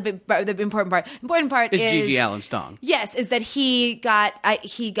that's not the important part. The important part it's is G.G. Allen's dong. Yes, is that he got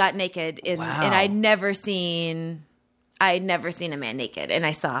naked, and I'd never seen a man naked, and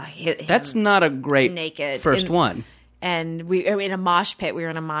I saw him. That's not a great naked first one. And we were in a mosh pit. We were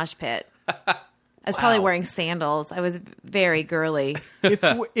in a mosh pit. I was probably wearing sandals. I was very girly.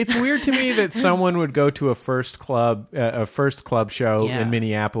 It's weird to me that someone would go to a first club show Yeah. in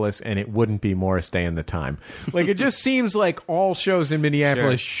Minneapolis and it wouldn't be Morris Day and the Time. Like, it just seems like all shows in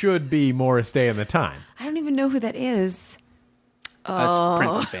Minneapolis should be Morris Day and the Time. I don't even know who that is. It's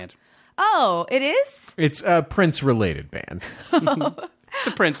Prince's band. Oh, it is? It's a Prince-related band. It's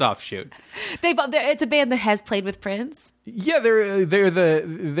a Prince offshoot. It's a band that has played with Prince. Yeah, they're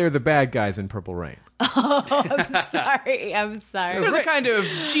the bad guys in Purple Rain. Sorry, I'm sorry. They're the kind of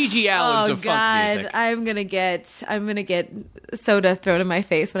G.G. Allens Oh of God, funk music. I'm gonna get soda thrown in my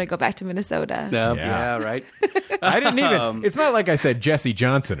face when I go back to Minnesota. Yeah, right. I didn't even. It's not like I said Jesse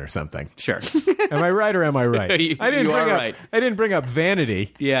Johnson or something. Sure. Am I right or am I right? You I didn't are bring up. right. I didn't bring up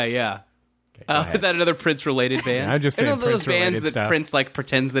Vanity. Yeah. ahead. Is that another Prince-related band? I'm just You know saying those bands Prince-related that stuff. Prince like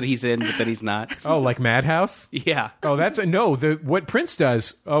pretends that he's in, but that he's not. Oh, like Madhouse? Yeah. Oh, that's what Prince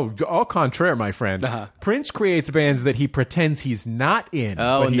does. Oh, au contraire, my friend. Uh-huh. Prince creates bands that he pretends he's not in,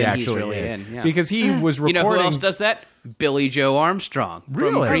 Oh, but and he then he's actually really is. in, yeah. Because he was You recording. know who else does that? Billy Joe Armstrong from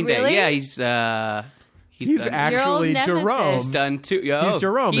Really? Green Oh, Day. really? Yeah, He's done, actually Your old Jerome. nemesis. done two. Oh, He's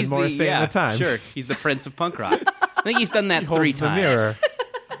Jerome in Morris Day and the Time. Sure, he's the Prince of punk rock. I think he's done that Holds 3 the times. mirror.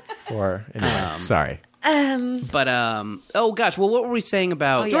 For anyway, sorry. But oh gosh, well, what were we saying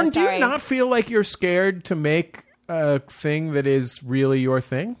about? Oh, yeah. Jordan, do you sorry. not feel like you're scared to make a thing that is really your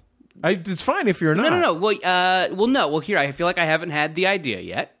thing? It's fine if you're not. No. Well, no. Well, here I feel like I haven't had the idea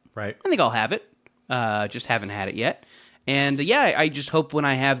yet. Right. I think I'll have it. Just haven't had it yet. And yeah, I just hope when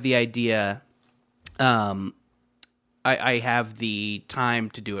I have the idea, I have the time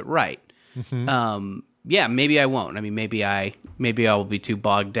to do it right. Mm-hmm. Yeah, maybe I won't. I mean, maybe I will be too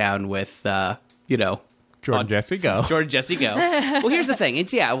bogged down with Jordan Jesse, go. Jordan Jesse, go. Well, here's the thing.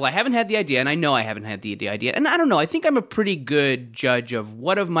 I haven't had the idea, and I know I haven't had the idea. And I don't know. I think I'm a pretty good judge of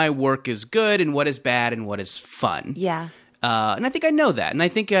what of my work is good and what is bad and what is fun. Yeah. And I think I know that. And I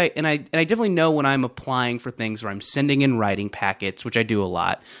think I definitely know when I'm applying for things or I'm sending in writing packets, which I do a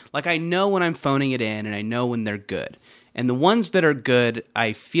lot. Like, I know when I'm phoning it in, and I know when they're good. And the ones that are good,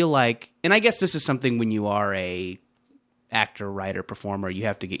 I feel like, and I guess this is something when you are a actor, writer, performer, you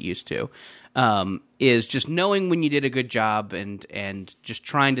have to get used to, is just knowing when you did a good job and just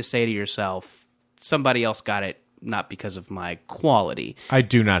trying to say to yourself, somebody else got it, not because of my quality. I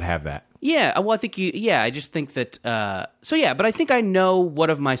do not have that. Yeah, well, I think I just think that, but I think I know what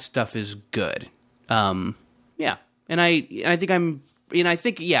of my stuff is good. Yeah, and I think,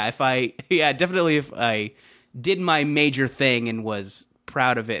 definitely if I did my major thing and was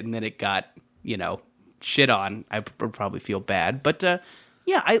proud of it and then it got, shit on, I would probably feel bad. But,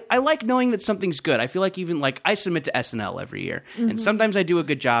 I like knowing that something's good. I feel like even, like, I submit to SNL every year, and sometimes I do a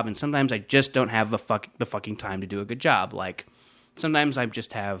good job, and sometimes I just don't have the fucking time to do a good job. Like, sometimes I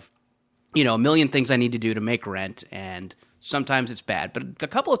just have, a million things I need to do to make rent, and sometimes it's bad. But a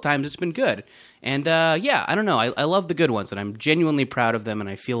couple of times it's been good. And, I don't know. I love the good ones, and I'm genuinely proud of them, and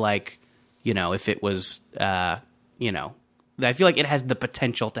I feel like, if it was, I feel like it has the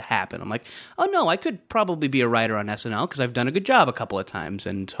potential to happen. I'm like, oh, no, I could probably be a writer on SNL because I've done a good job a couple of times,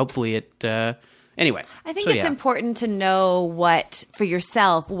 and hopefully it... Anyway. I think it's important to know for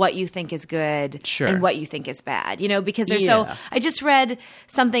yourself, what you think is good Sure. and what you think is bad, because there's Yeah. I just read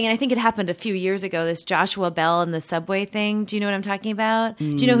something, and I think it happened a few years ago, this Joshua Bell and the subway thing. Do you know what I'm talking about? Do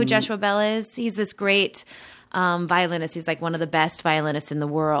you know who Joshua Bell is? He's this great violinist. He's like one of the best violinists in the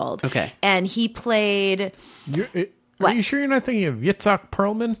world. Okay. And he played... Are What? you sure you're not thinking of Yitzhak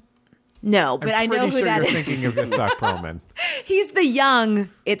Perlman? No, but I know Pretty who sure that you're is. thinking of Itzhak Perlman. He's the young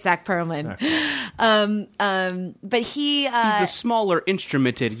Itzhak Perlman. Okay. But he... He's the smaller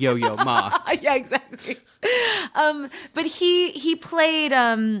instrumented Yo-Yo Ma. yeah, exactly. But he played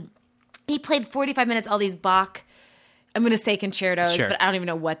 45 minutes, all these Bach... I'm going to say concertos, Sure. but I don't even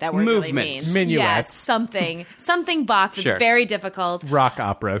know what that word really Movements. means. Minuets. Yes, something Bach that's Sure. very difficult. Rock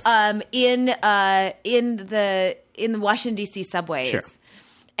operas. In the Washington D.C. subways, Sure.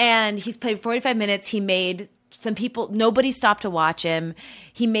 and he's played 45 minutes. He made some people. Nobody stopped to watch him.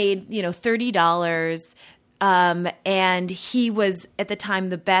 He made $30. And he was at the time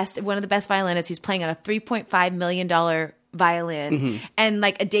one of the best violinists. He's playing on a $3.5 million violin, and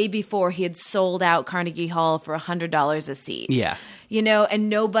like a day before, he had sold out Carnegie Hall for $100 a seat. Yeah. And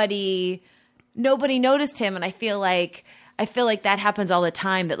nobody noticed him. And I feel like that happens all the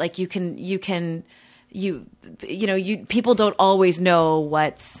time. That like people don't always know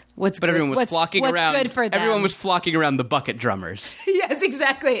what's But good, everyone was flocking what's around. good for them. Everyone was flocking around the bucket drummers. Yes,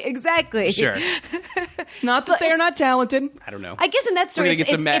 exactly. Sure. Not that they're not talented. I don't know. I guess in that We're story, going to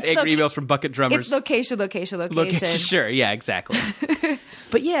get some angry emails from bucket drummers. It's location. Sure, yeah, exactly.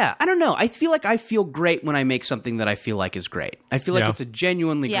 But yeah, I don't know. I feel like I feel great when I make something that I feel like is great. I feel like Yeah. it's a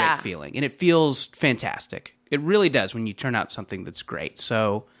genuinely Yeah. great feeling, and it feels fantastic. It really does when you turn out something that's great.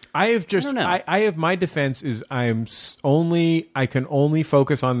 So I have just don't know. I have my defense is I can only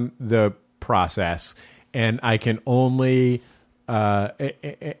focus on the process, and I can only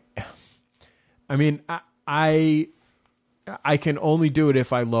I can only do it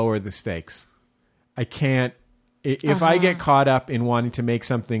if I lower the stakes. I can't if I get caught up in wanting to make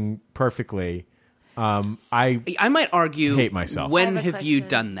something perfectly. I might argue, hate myself. When I have a have you question.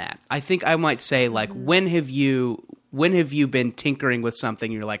 done that? I think I might say, like, when have you been tinkering with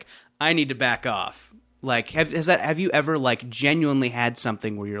something? You're like, I need to back off. Like, have you ever like genuinely had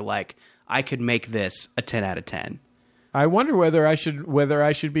something where you're like, I could make this a 10 out of 10? I wonder whether I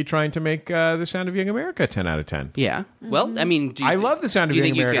should be trying to make The Sound of Young America a 10 out of 10. Yeah. Well, I mean, I love The Sound of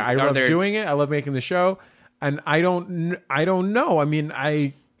Young America. I love doing it. I love making the show, and I don't know. I mean,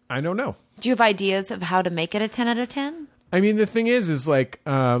 I don't know. Do you have ideas of how to make it a 10 out of 10? I mean, the thing is like,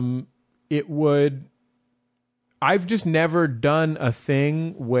 it would. I've just never done a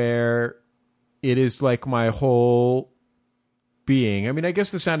thing where it is like my whole being. I mean, I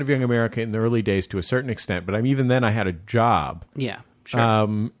guess The Sound of Young America in the early days to a certain extent, but even then I had a job. Yeah. Sure.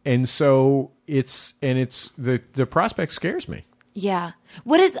 And so it's the prospect scares me. Yeah.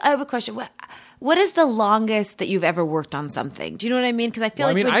 I have a question. What is the longest that you've ever worked on something? Do you know what I mean? Because I feel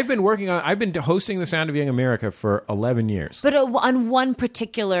Well, like I've been hosting The Sound of Young America for 11 years. but on one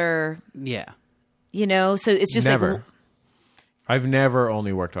particular, yeah. so it's just Never. like I've never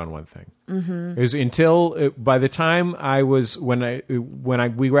only worked on one thing. Mm-hmm. It was until by the time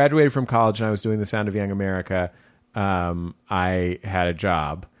we graduated from college and I was doing The Sound of Young America, I had a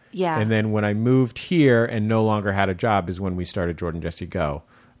job. Yeah. And then when I moved here and no longer had a job is when we started Jordan Jesse Go,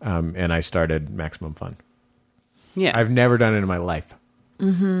 and I started Maximum Fun. Yeah. I've never done it in my life.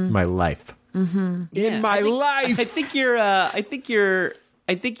 Mm-hmm. My life. Mm-hmm. Yeah. In my life. I think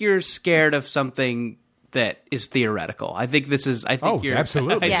you're scared of something that is theoretical. I think you're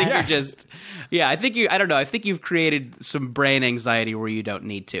absolutely. I think Yes. you're just I don't know. I think you've created some brain anxiety where you don't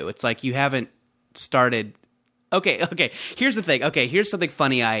need to. It's like you haven't started. Okay. Here's the thing. Okay, here's something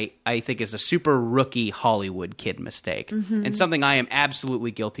funny I think is a super rookie Hollywood kid mistake. Mm-hmm. And something I am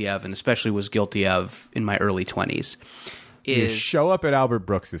absolutely guilty of, and especially was guilty of in my early 20s. You show up at Albert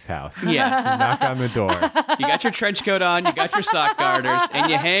Brooks's house. Yeah. You knock on the door. You got your trench coat on, you got your sock garters,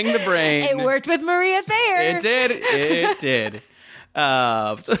 and you hang the brain. it worked with Maria Thayer. It did.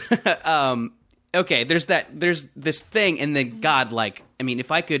 Okay, there's this thing, and then God, like, I mean,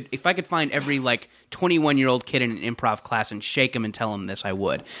 if I could find every like 21-year-old kid in an improv class and shake him and tell him this, I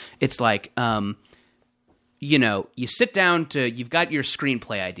would. It's like, you sit down you've got your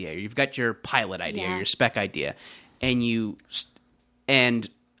screenplay idea, you've got your pilot idea, Yeah. your spec idea, and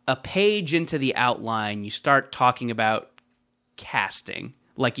a page into the outline, you start talking about casting.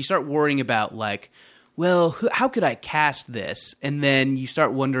 Like, you start worrying about, like, well, how could I cast this? And then you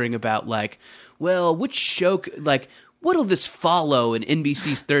start wondering about, like, well, which show, like, what'll this follow in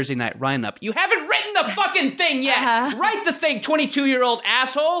NBC's Thursday Night Lineup? You haven't written the fucking thing yet! Write the thing, 22-year-old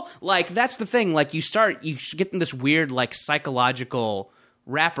asshole! Like, that's the thing. Like, you get in this weird, like, psychological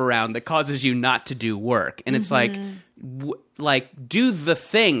wraparound that causes you not to do work. And it's like, do the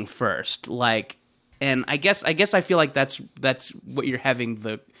thing first. Like, and I guess I feel like that's what you're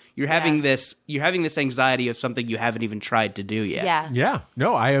having you're having this anxiety of something you haven't even tried to do yet. Yeah. Yeah,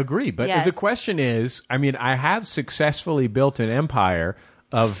 no, I agree. But Yes. the question is, I mean, I have successfully built an empire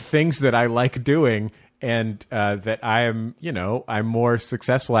of things that I like doing and that I'm more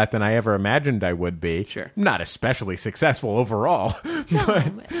successful at than I ever imagined I would be. Sure. Not especially successful overall,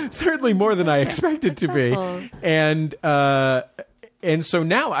 but certainly more than I expected to be. And so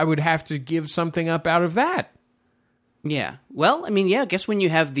now I would have to give something up out of that. Yeah. Well, I mean, yeah, I guess when you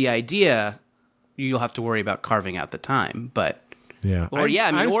have the idea, you'll have to worry about carving out the time, but... Yeah. Or, yeah,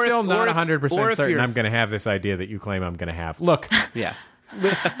 I mean, I'm or still if, not or if, 100% or if certain you're- I'm going to have this idea that you claim I'm going to have. Look, Yeah.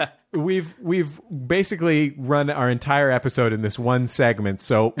 we've basically run our entire episode in this one segment,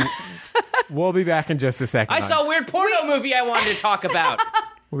 so we'll be back in just a second. I saw a weird porno movie I wanted to talk about.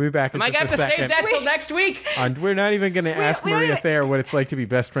 We'll be back in Am I just going to a second. save that till next week? And we're not even going to ask we don't Maria even- Thayer what it's like to be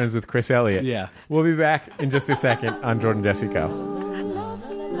best friends with Chris Elliott. Yeah. We'll be back in just a second on Jordan Jesse Go.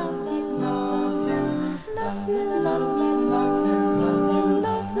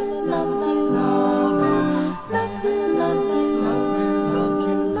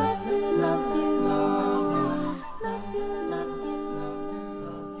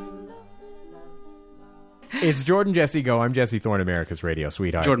 It's Jordan Jesse Go. I'm Jesse Thorne, America's radio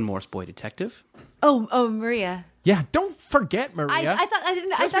sweetheart. Jordan Morse, boy detective. Oh, Maria. Yeah, don't forget, Maria. I thought I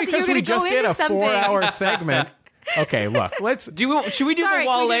didn't. I Just thought that you because were we going to go just did into a something. 4-hour segment. Okay, look, Should we do Sorry, the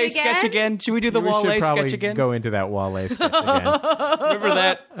can we do Wale it sketch again? Should we do the we Wale should probably sketch again? go into that Wale sketch again. Remember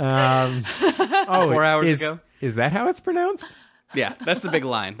that? 4 hours ago? Is that how it's pronounced? Yeah, that's the big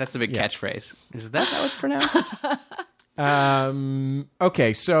line. That's the big catchphrase. Is that how it's pronounced?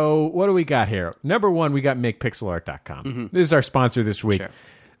 Okay, so what do we got here? Number one, we got makepixelart.com. This is our sponsor this week. Sure.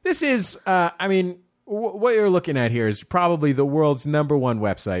 This is, what you're looking at here is probably the world's number one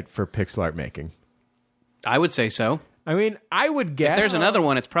website for pixel art making. I would say so. I mean, I would guess If there's another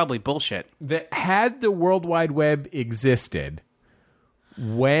one, it's probably bullshit. that had the World Wide Web existed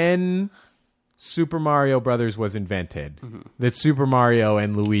when Super Mario Brothers was invented, that Super Mario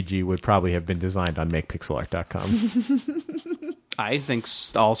and Luigi would probably have been designed on makepixelart.com. I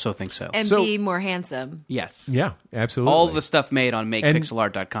also think so. And So- be more handsome. Yes. Yeah, absolutely. All the stuff made on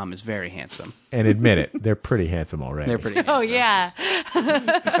makepixelart.com is very handsome. And admit it, they're pretty handsome already. They're pretty handsome. Oh yeah.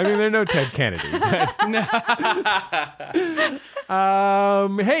 I mean, they're no Ted Kennedy. But,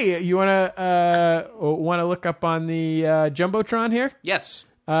 hey, you wanna look up on the Jumbotron here? Yes.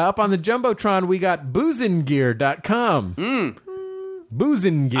 Up on the Jumbotron, we got boozengear.com.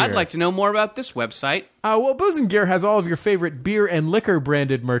 Boozengear. I'd like to know more about this website. Well, Boozengear has all of your favorite beer and liquor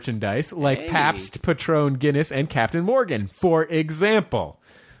branded merchandise, like Hey. Pabst, Patron, Guinness, and Captain Morgan, for example.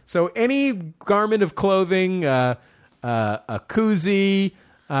 So any garment of clothing, a koozie,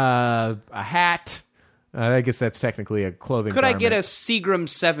 a hat. I guess that's technically a clothing Could I garment. get a Seagram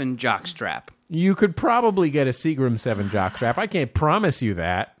 7 jockstrap? You could probably get a Seagram 7 jockstrap. I can't promise you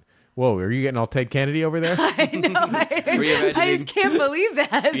that. Whoa, are you getting all Ted Kennedy over there? I know. Were you I imagining? just can't believe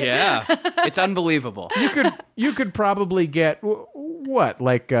that. Yeah. It's unbelievable. You could probably get what?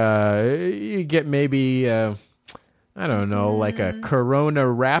 Like you get maybe I don't know, like a Corona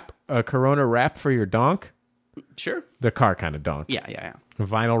wrap for your donk. Sure. The car kind of donk. Yeah. A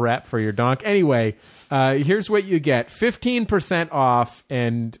vinyl wrap for your donk. Anyway, here's what you get: 15% off,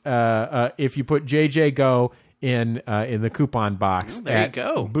 and if you put JJ Go in the coupon box there at you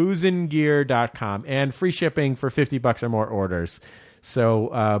go. boozengear.com, and free shipping for $50 or more orders. So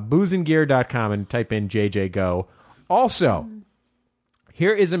boozengear.com and type in JJ Go. Also,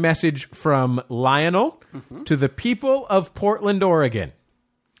 here is a message from Lionel to the people of Portland, Oregon.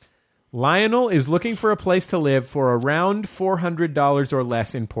 Lionel is looking for a place to live for around $400 or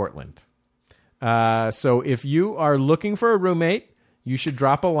less in Portland. So if you are looking for a roommate, you should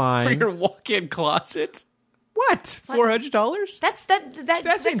drop a line. For your walk-in closet? What? $400? That's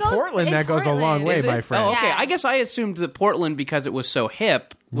That's in goes Portland. in That goes a long Portland. way, Is it? my friend. Oh, okay. Yeah. I guess I assumed that Portland, because it was so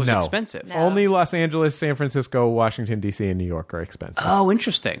hip, was No. expensive. No. Only Los Angeles, San Francisco, Washington, D.C., and New York are expensive. Oh,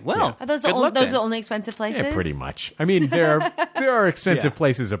 interesting. Well, Are those good the luck those then. the only expensive places? Yeah, pretty much. I mean, there are expensive Yeah.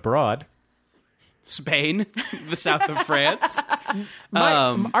 places abroad. Spain, the south of France.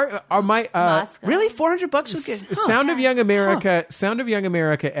 Are my Moscow. Really, $400 would get. Sound of Young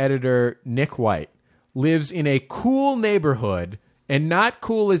America editor Nick White lives in a cool neighborhood, and not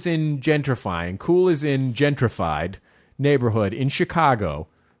cool as in gentrifying, cool as in gentrified neighborhood in Chicago,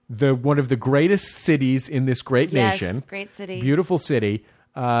 one of the greatest cities in this great Yes, nation. great city. Beautiful city,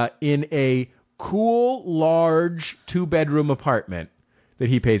 in a cool, large 2-bedroom apartment that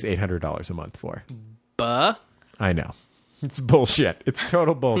he pays $800 a month for. Buh. I know. It's bullshit. It's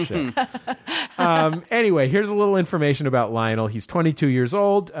total bullshit. Anyway, here's a little information about Lionel. He's 22 years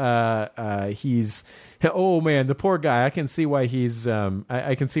old. He's oh man, the poor guy. I can see why he's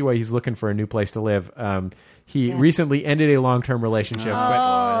I can see why he's looking for a new place to live. He recently ended a long-term relationship,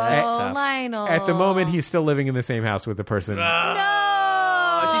 but that's tough. Lionel. at the moment he's still living in the same house with the person.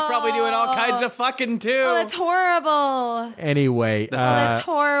 No, she's probably doing all kinds of fucking too. Oh, that's horrible. Anyway, That's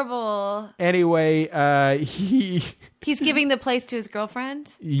horrible. anyway, He's giving the place to his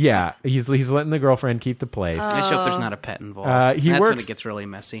girlfriend. he's letting the girlfriend keep the place. I just hope there's not a pet involved. he That's when works- it gets really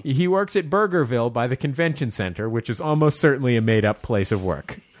messy. He works at Burgerville by the convention center, which is almost certainly a made-up place of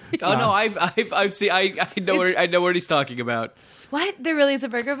work. Oh no, I've seen. I know what he's talking about. What? There really is a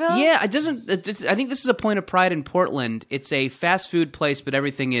Burgerville? Yeah, it doesn't. I think this is a point of pride in Portland. It's a fast food place, but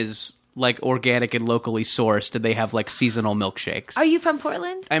everything is like organic and locally sourced, and they have like seasonal milkshakes. Are you from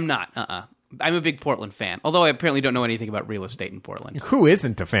Portland? I'm not. I'm a big Portland fan, although I apparently don't know anything about real estate in Portland. Who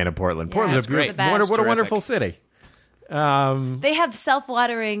isn't a fan of Portland? Yeah, Portland's that's a beautiful, great. what a Terrific. wonderful city. They have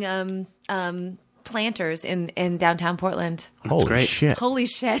self-watering planters in downtown Portland. Holy great. shit! Holy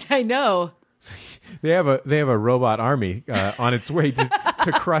shit! I know. They have a robot army on its way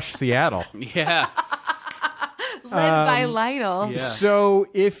to crush Seattle. Yeah, Led by Lionel. yeah. So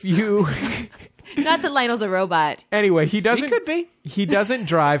if you Not that Lionel's a robot. anyway, he doesn't. He could be. He doesn't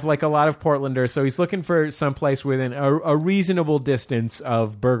drive like a lot of Portlanders, so he's looking for someplace within a reasonable distance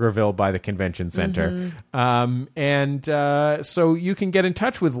of Burgerville by the convention center. So you can get in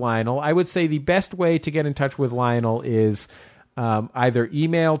touch with Lionel. I would say the best way to get in touch with Lionel is either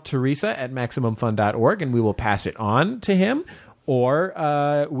email Teresa at MaximumFun.org and we will pass it on to him,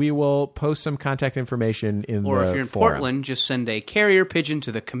 or we will post some contact information in Or the if you're in forum. Portland, just send a carrier pigeon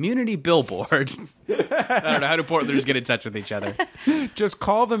to the community billboard. I don't know, how do Portlanders get in touch with each other? Just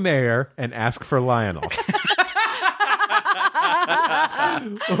call the mayor and ask for Lionel.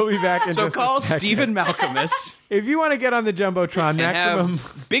 We'll be back in So just call a second. Stephen Malcolmus If you want to get on the Jumbotron, and Maximum,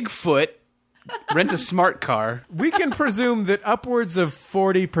 have Bigfoot rent a smart car. we can presume that upwards of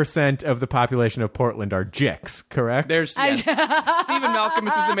 40% of the population of Portland are jicks, correct? There's yes. Stephen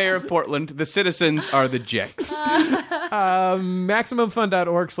Malcolmus is the mayor of Portland. The citizens are the jicks.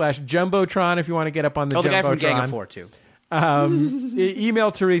 MaximumFun.org/Jumbotron if you want to get up on the Oh, the Jumbotron. guy from Gang of Four too.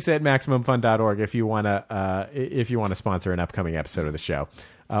 Email Teresa at MaximumFun.org if you want to sponsor an upcoming episode of the show.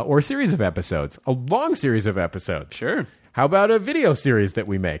 Or a series of episodes. A long series of episodes. Sure. How about a video series that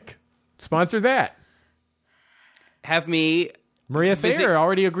we make? Sponsor that. Have me. Maria Thayer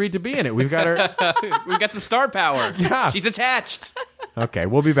already agreed to be in it. We've got her. We've got some star power. Yeah. She's attached. Okay,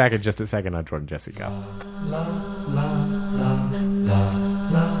 we'll be back in just a second on Jordan Jesse Go.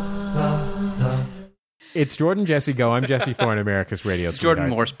 It's Jordan Jesse Go. I'm Jesse Thorne, America's radio sweetheart. Jordan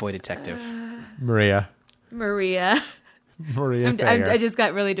Morse, boy detective. Maria Maria. Thayer. I just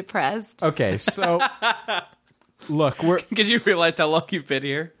got really depressed. Okay, so look, Because you realized how long you've been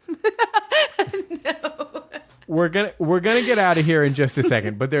here. we're gonna get out of here in just a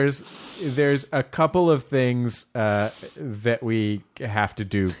second, but there's a couple of things that we have to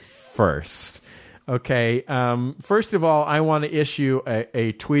do first. Okay, first of all, I want to issue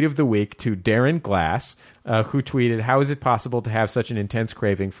a tweet of the week to Darren Glass, who tweeted, "How is it possible to have such an intense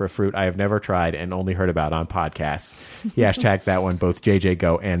craving for a fruit I have never tried and only heard about on podcasts?" He hashtagged that one, both JJ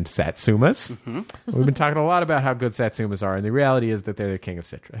Go and Satsumas. We've been talking a lot about how good Satsumas are, and the reality is that they're the king of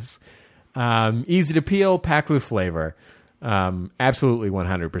citrus. Easy to peel, packed with flavor. Absolutely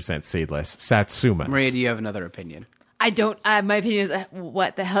 100% seedless. Satsumas. Maria, do you have another opinion? I don't. My opinion is,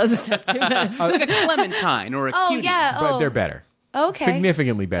 what the hell is a satsuma? Like a clementine or a Oh cutie. yeah. But Oh, they're better. okay.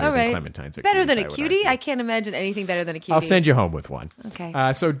 Significantly better All right. than clementines. Or Better cuties, than a I would cutie? argue. I can't imagine anything better than a cutie. I'll send you home with one. Okay.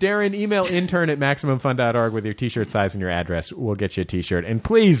 So, Darren, email intern at MaximumFun.org with your t-shirt size and your address. We'll get you a t-shirt. And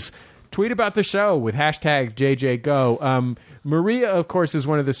please tweet about the show with hashtag JJGo. Maria, of course, is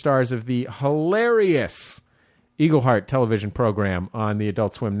one of the stars of the hilarious Eagle Heart television program on the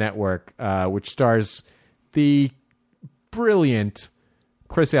Adult Swim Network, which stars the brilliant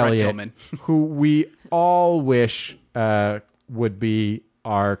Chris Elliott, Gilman. who we all wish would be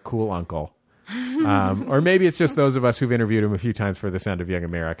our cool uncle. Or maybe it's just those of us who've interviewed him a few times for The Sound of Young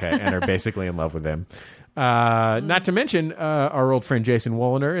America and are basically in love with him. Not to mention our old friend Jason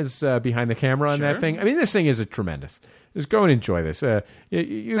Wooliner is behind the camera on that thing. I mean, this thing is tremendous. Just go and enjoy this. Brett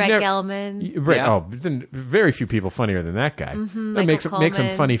Gelman. Oh, very few people funnier than that guy. Michael Make some Coleman,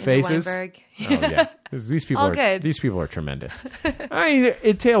 funny Andrew faces. Weinberg. Oh yeah, these people All are good. these people are tremendous. I mean,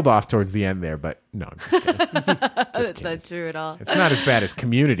 it tailed off towards the end there, but no, I'm just kidding. That's not true at all. It's not as bad as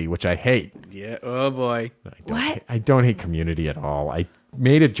Community, which I hate. Yeah. Oh boy. I don't hate Community at all.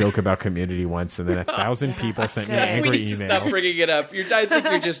 made a joke about Community once, and then 1,000 people sent me angry We need to stop emails. bringing it up. I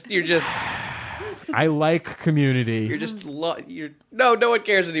think you're just I like Community. you're just no one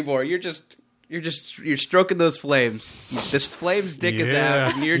cares anymore. You're stroking those flames. This flame's dick is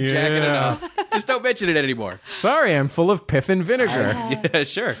out, and you're jacking it off. Just don't mention it anymore. Sorry, I'm full of pith and vinegar. Yeah,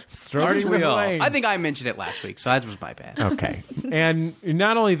 sure. Stroking Aren't we the all? flames. I think I mentioned it last week, so that was my bad. Okay. And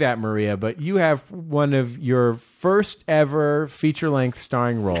not only that, Maria, but you have one of your first ever feature-length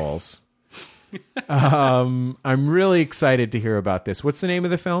starring roles. I'm really excited to hear about this. What's the name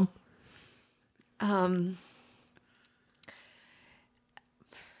of the film?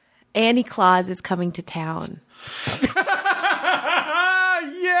 Annie Claus is coming to town.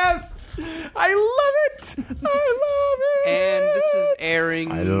 Yes! I love it! And this is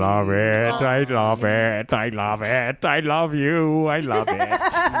airing. I love it. I love it. I love it. I love you. I love it.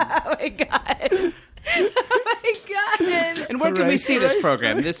 Oh my god. Oh my god. And where can we see this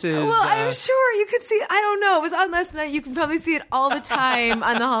program? This is. Well, I'm sure you could see it. I don't know. It was on last night. You can probably see it all the time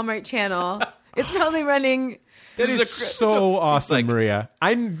on the Hallmark Channel. It's probably running. That is so awesome, like- Maria.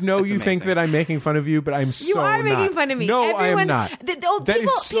 I know you think amazing. that I'm making fun of you, but I'm so You are making not. fun of me. No, Everyone, I am not. That people,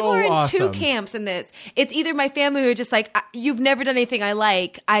 is so people are in awesome. two camps in this. It's either my family who are just like, you've never done anything I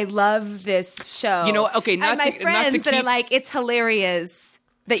like. I love this show. You know what? Okay, not and my to- not to friends that are keep- like, it's hilarious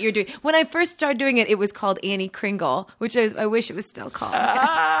that you're doing. When I first started doing it, it was called Annie Kringle, which I wish it was still called.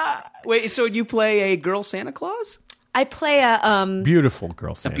 Wait, so you play a girl Santa Claus? I play a Beautiful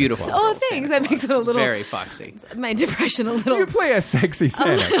girl Santa beautiful. Claus. Oh, thanks. That makes it a little Very foxy. my depression a little. You play a sexy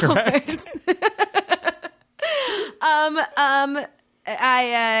Santa, correct?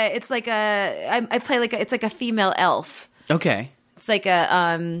 It's like I play like it's like a female elf. Okay. It's like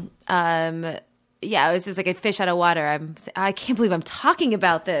yeah, it was just like a fish out of water. I can't believe I'm talking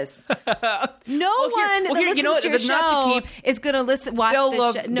about this. No one that you know listens to your what, not show to keep- is going to watch They'll this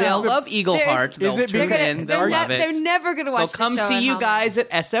love, show. No, they'll love Eagle There's- Heart. Is They'll it tune because- in. They'll love it. They're never going to watch They'll come the show see on you Hallmark. guys at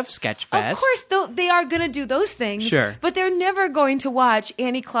SF Sketchfest. Of course, they are going to do those things. Sure. But they're never going to watch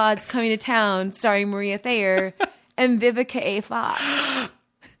Annie Claus Coming to Town starring Maria Thayer and Vivica A. Fox.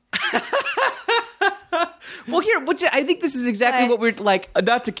 Well, I think this is exactly what we're like.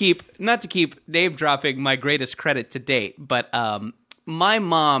 Not to keep name dropping my greatest credit to date, but my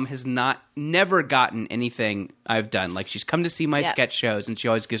mom has never gotten anything I've done. Like, she's come to see my sketch shows, and she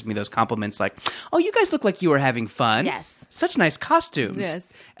always gives me those compliments, like, "Oh, you guys look like you were having fun. Yes, such nice costumes." Yes,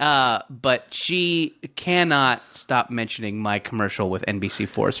 but she cannot stop mentioning my commercial with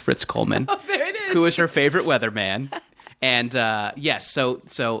NBC4's Fritz Coleman, there it is. who is her favorite weatherman. And yes, so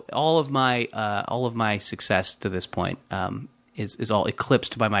all of my success to this point is all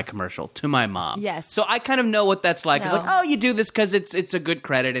eclipsed by my commercial to my mom. Yes. So I kind of know what that's like. It's No. like, oh, you do this because it's a good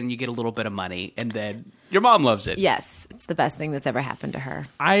credit and you get a little bit of money, and then your mom loves it. Yes, it's the best thing that's ever happened to her.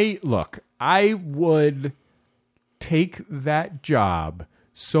 I would take that job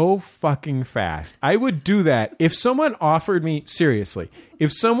so fucking fast. I would do that if someone offered me, seriously,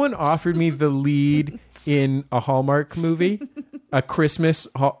 if someone offered me the lead in a Hallmark movie,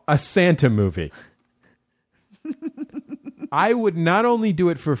 a Santa movie, I would not only do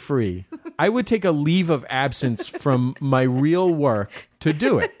it for free, I would take a leave of absence from my real work to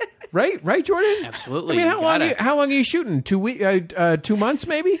do it. Right, Jordan? Absolutely. I mean, You gotta- how long are you shooting? 2 months,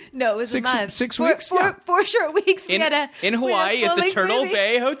 maybe? No, it was Six- a month. 6 Four- weeks? Four, Yeah. 4 short weeks. in we had Hawaii at the full-length Turtle movie.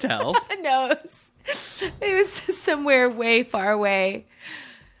 Bay Hotel. No, it was somewhere way far away.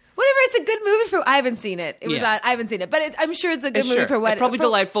 Whatever, it's a good movie for. I haven't seen it. It was Yeah. on. I haven't seen it, but I'm sure it's a good movie Sure. for what. It's probably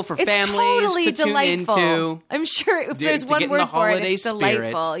delightful for it's families totally to tune delightful. into. I'm sure if To- there's to one get in word the for it, holiday it's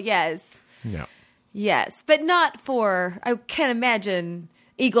delightful. spirit. Yes, No. yes, but not for. I can't imagine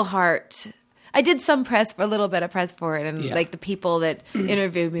Eagle Heart. I did some press for a little bit of press for it, and Yeah. like the people that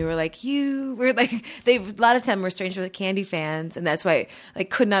interviewed me were like, they a lot of time were Stranger with Candy fans, and that's why I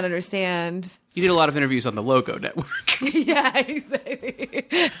could not understand. You did a lot of interviews on the Logo Network. Yeah, exactly.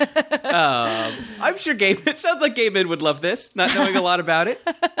 I'm sure it sounds like Gabe would love this, not knowing a lot about it.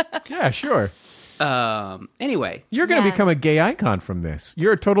 Yeah, sure. Anyway, You're going to Yeah. become a gay icon from this.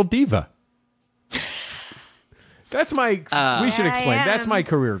 You're a total diva. That's my. We should explain. I That's am. my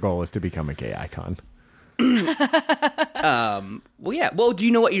career goal: is to become a gay icon. well, yeah. Well, do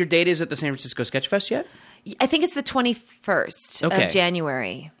you know what your date is at the San Francisco Sketch Fest yet? I think it's the 21st Okay. of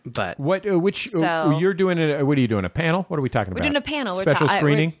January. But What? So- You're doing? What are you doing? A panel? What are we talking about? We're doing a panel. Special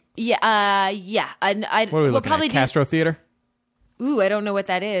screening. Yeah. Yeah. What are we looking probably at? Castro Theater. Ooh, I don't know what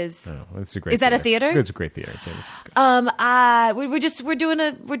that is. Oh, it's a great. Is that a theater. theater? It's a great theater in San Francisco. We're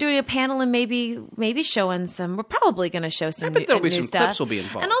doing a panel and maybe showing some. We're probably going to show some. I bet there'll be new some stuff. clips will be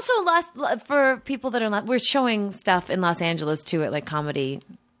involved. And also for people that are we're showing stuff in Los Angeles too at like comedy.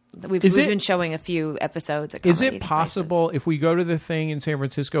 We've been showing a few episodes at comedy. Is it possible if we go to the thing in San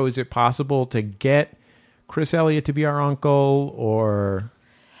Francisco? Is it possible to get Chris Elliott to be our uncle or?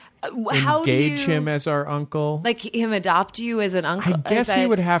 How engage him as our uncle? Like him adopt you as an uncle? I guess he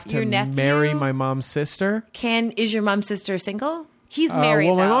would have to your nephew? marry my mom's sister. Is your mom's sister single? He's married.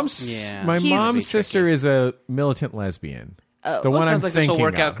 Well, my though. mom's sister is a militant lesbian. The one I'm like thinking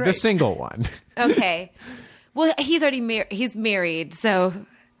work out of, great. the single one. Okay. Well, he's already married. He's married, so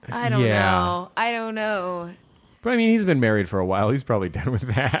I don't know. I don't know. But I mean, he's been married for a while. He's probably done with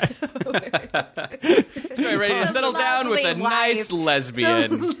that. He's ready to settle down with a nice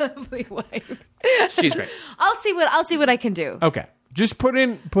lesbian. Lovely wife. She's great. I'll see what I can do. Okay. Just put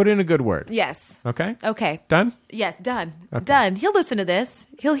in a good word. Yes. Okay? Okay. Done? Yes, done. Okay. Done. He'll listen to this.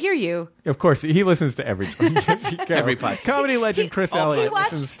 He'll hear you. Of course. He listens to every Every podcast. Comedy legend Chris Elliott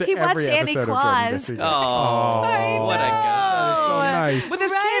listens to he watched every Andy episode Claus. of Jordan Jesse. Oh, what a guy. So nice. With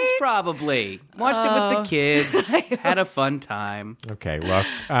his kids, probably. Watched it with the kids. Had a fun time. Okay, look.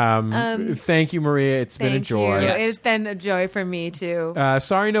 Thank you, Maria. It's been a Thank joy. you. Yes. It's been a joy for me, too.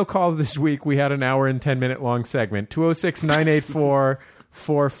 Sorry, no calls this week. We had an hour and 10-minute long segment. 206-984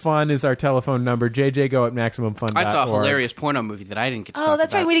 for fun is our telephone number. JJ, go at MaximumFun.org. I saw a hilarious porno movie that I didn't get to talk about. Oh,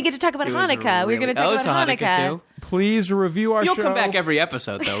 that's right. We didn't get to talk about It was Hanukkah. We were going to talk it's about Hanukkah. too. Please review our You'll show. come back every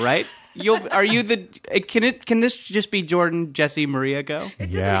episode, though, right? Can this just be Jordan, Jesse, Maria go? It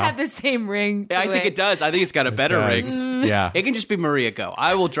doesn't have the same ring to I think it does. I think it's got a better ring. Yeah. It can just be Maria go.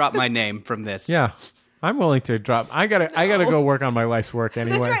 I will drop my name from this. Yeah. I'm willing to drop. I gotta go work on my life's work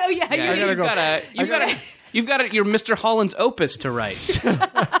anyway. That's right. Oh, yeah. Yeah, you've got your Mr. Holland's opus to write.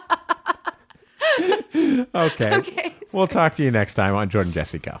 Okay. We'll talk to you next time on Jordan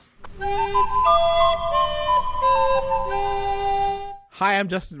Jesse Go. Hi, I'm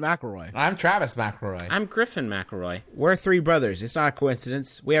Justin McElroy. I'm Travis McElroy. I'm Griffin McElroy. We're three brothers. It's not a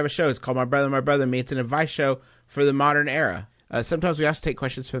coincidence. We have a show. It's called My Brother Me. It's an advice show for the modern era. Sometimes we also take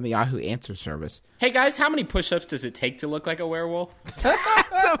questions from the Yahoo Answer Service. Hey guys, how many push-ups does it take to look like a werewolf?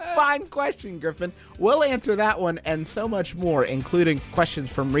 That's a fine question, Griffin. We'll answer that one and so much more, including questions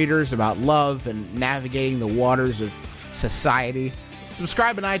from readers about love and navigating the waters of society.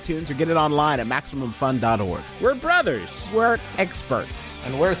 Subscribe on iTunes or get it online at MaximumFun.org. We're brothers. We're experts.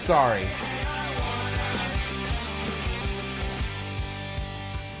 And we're sorry.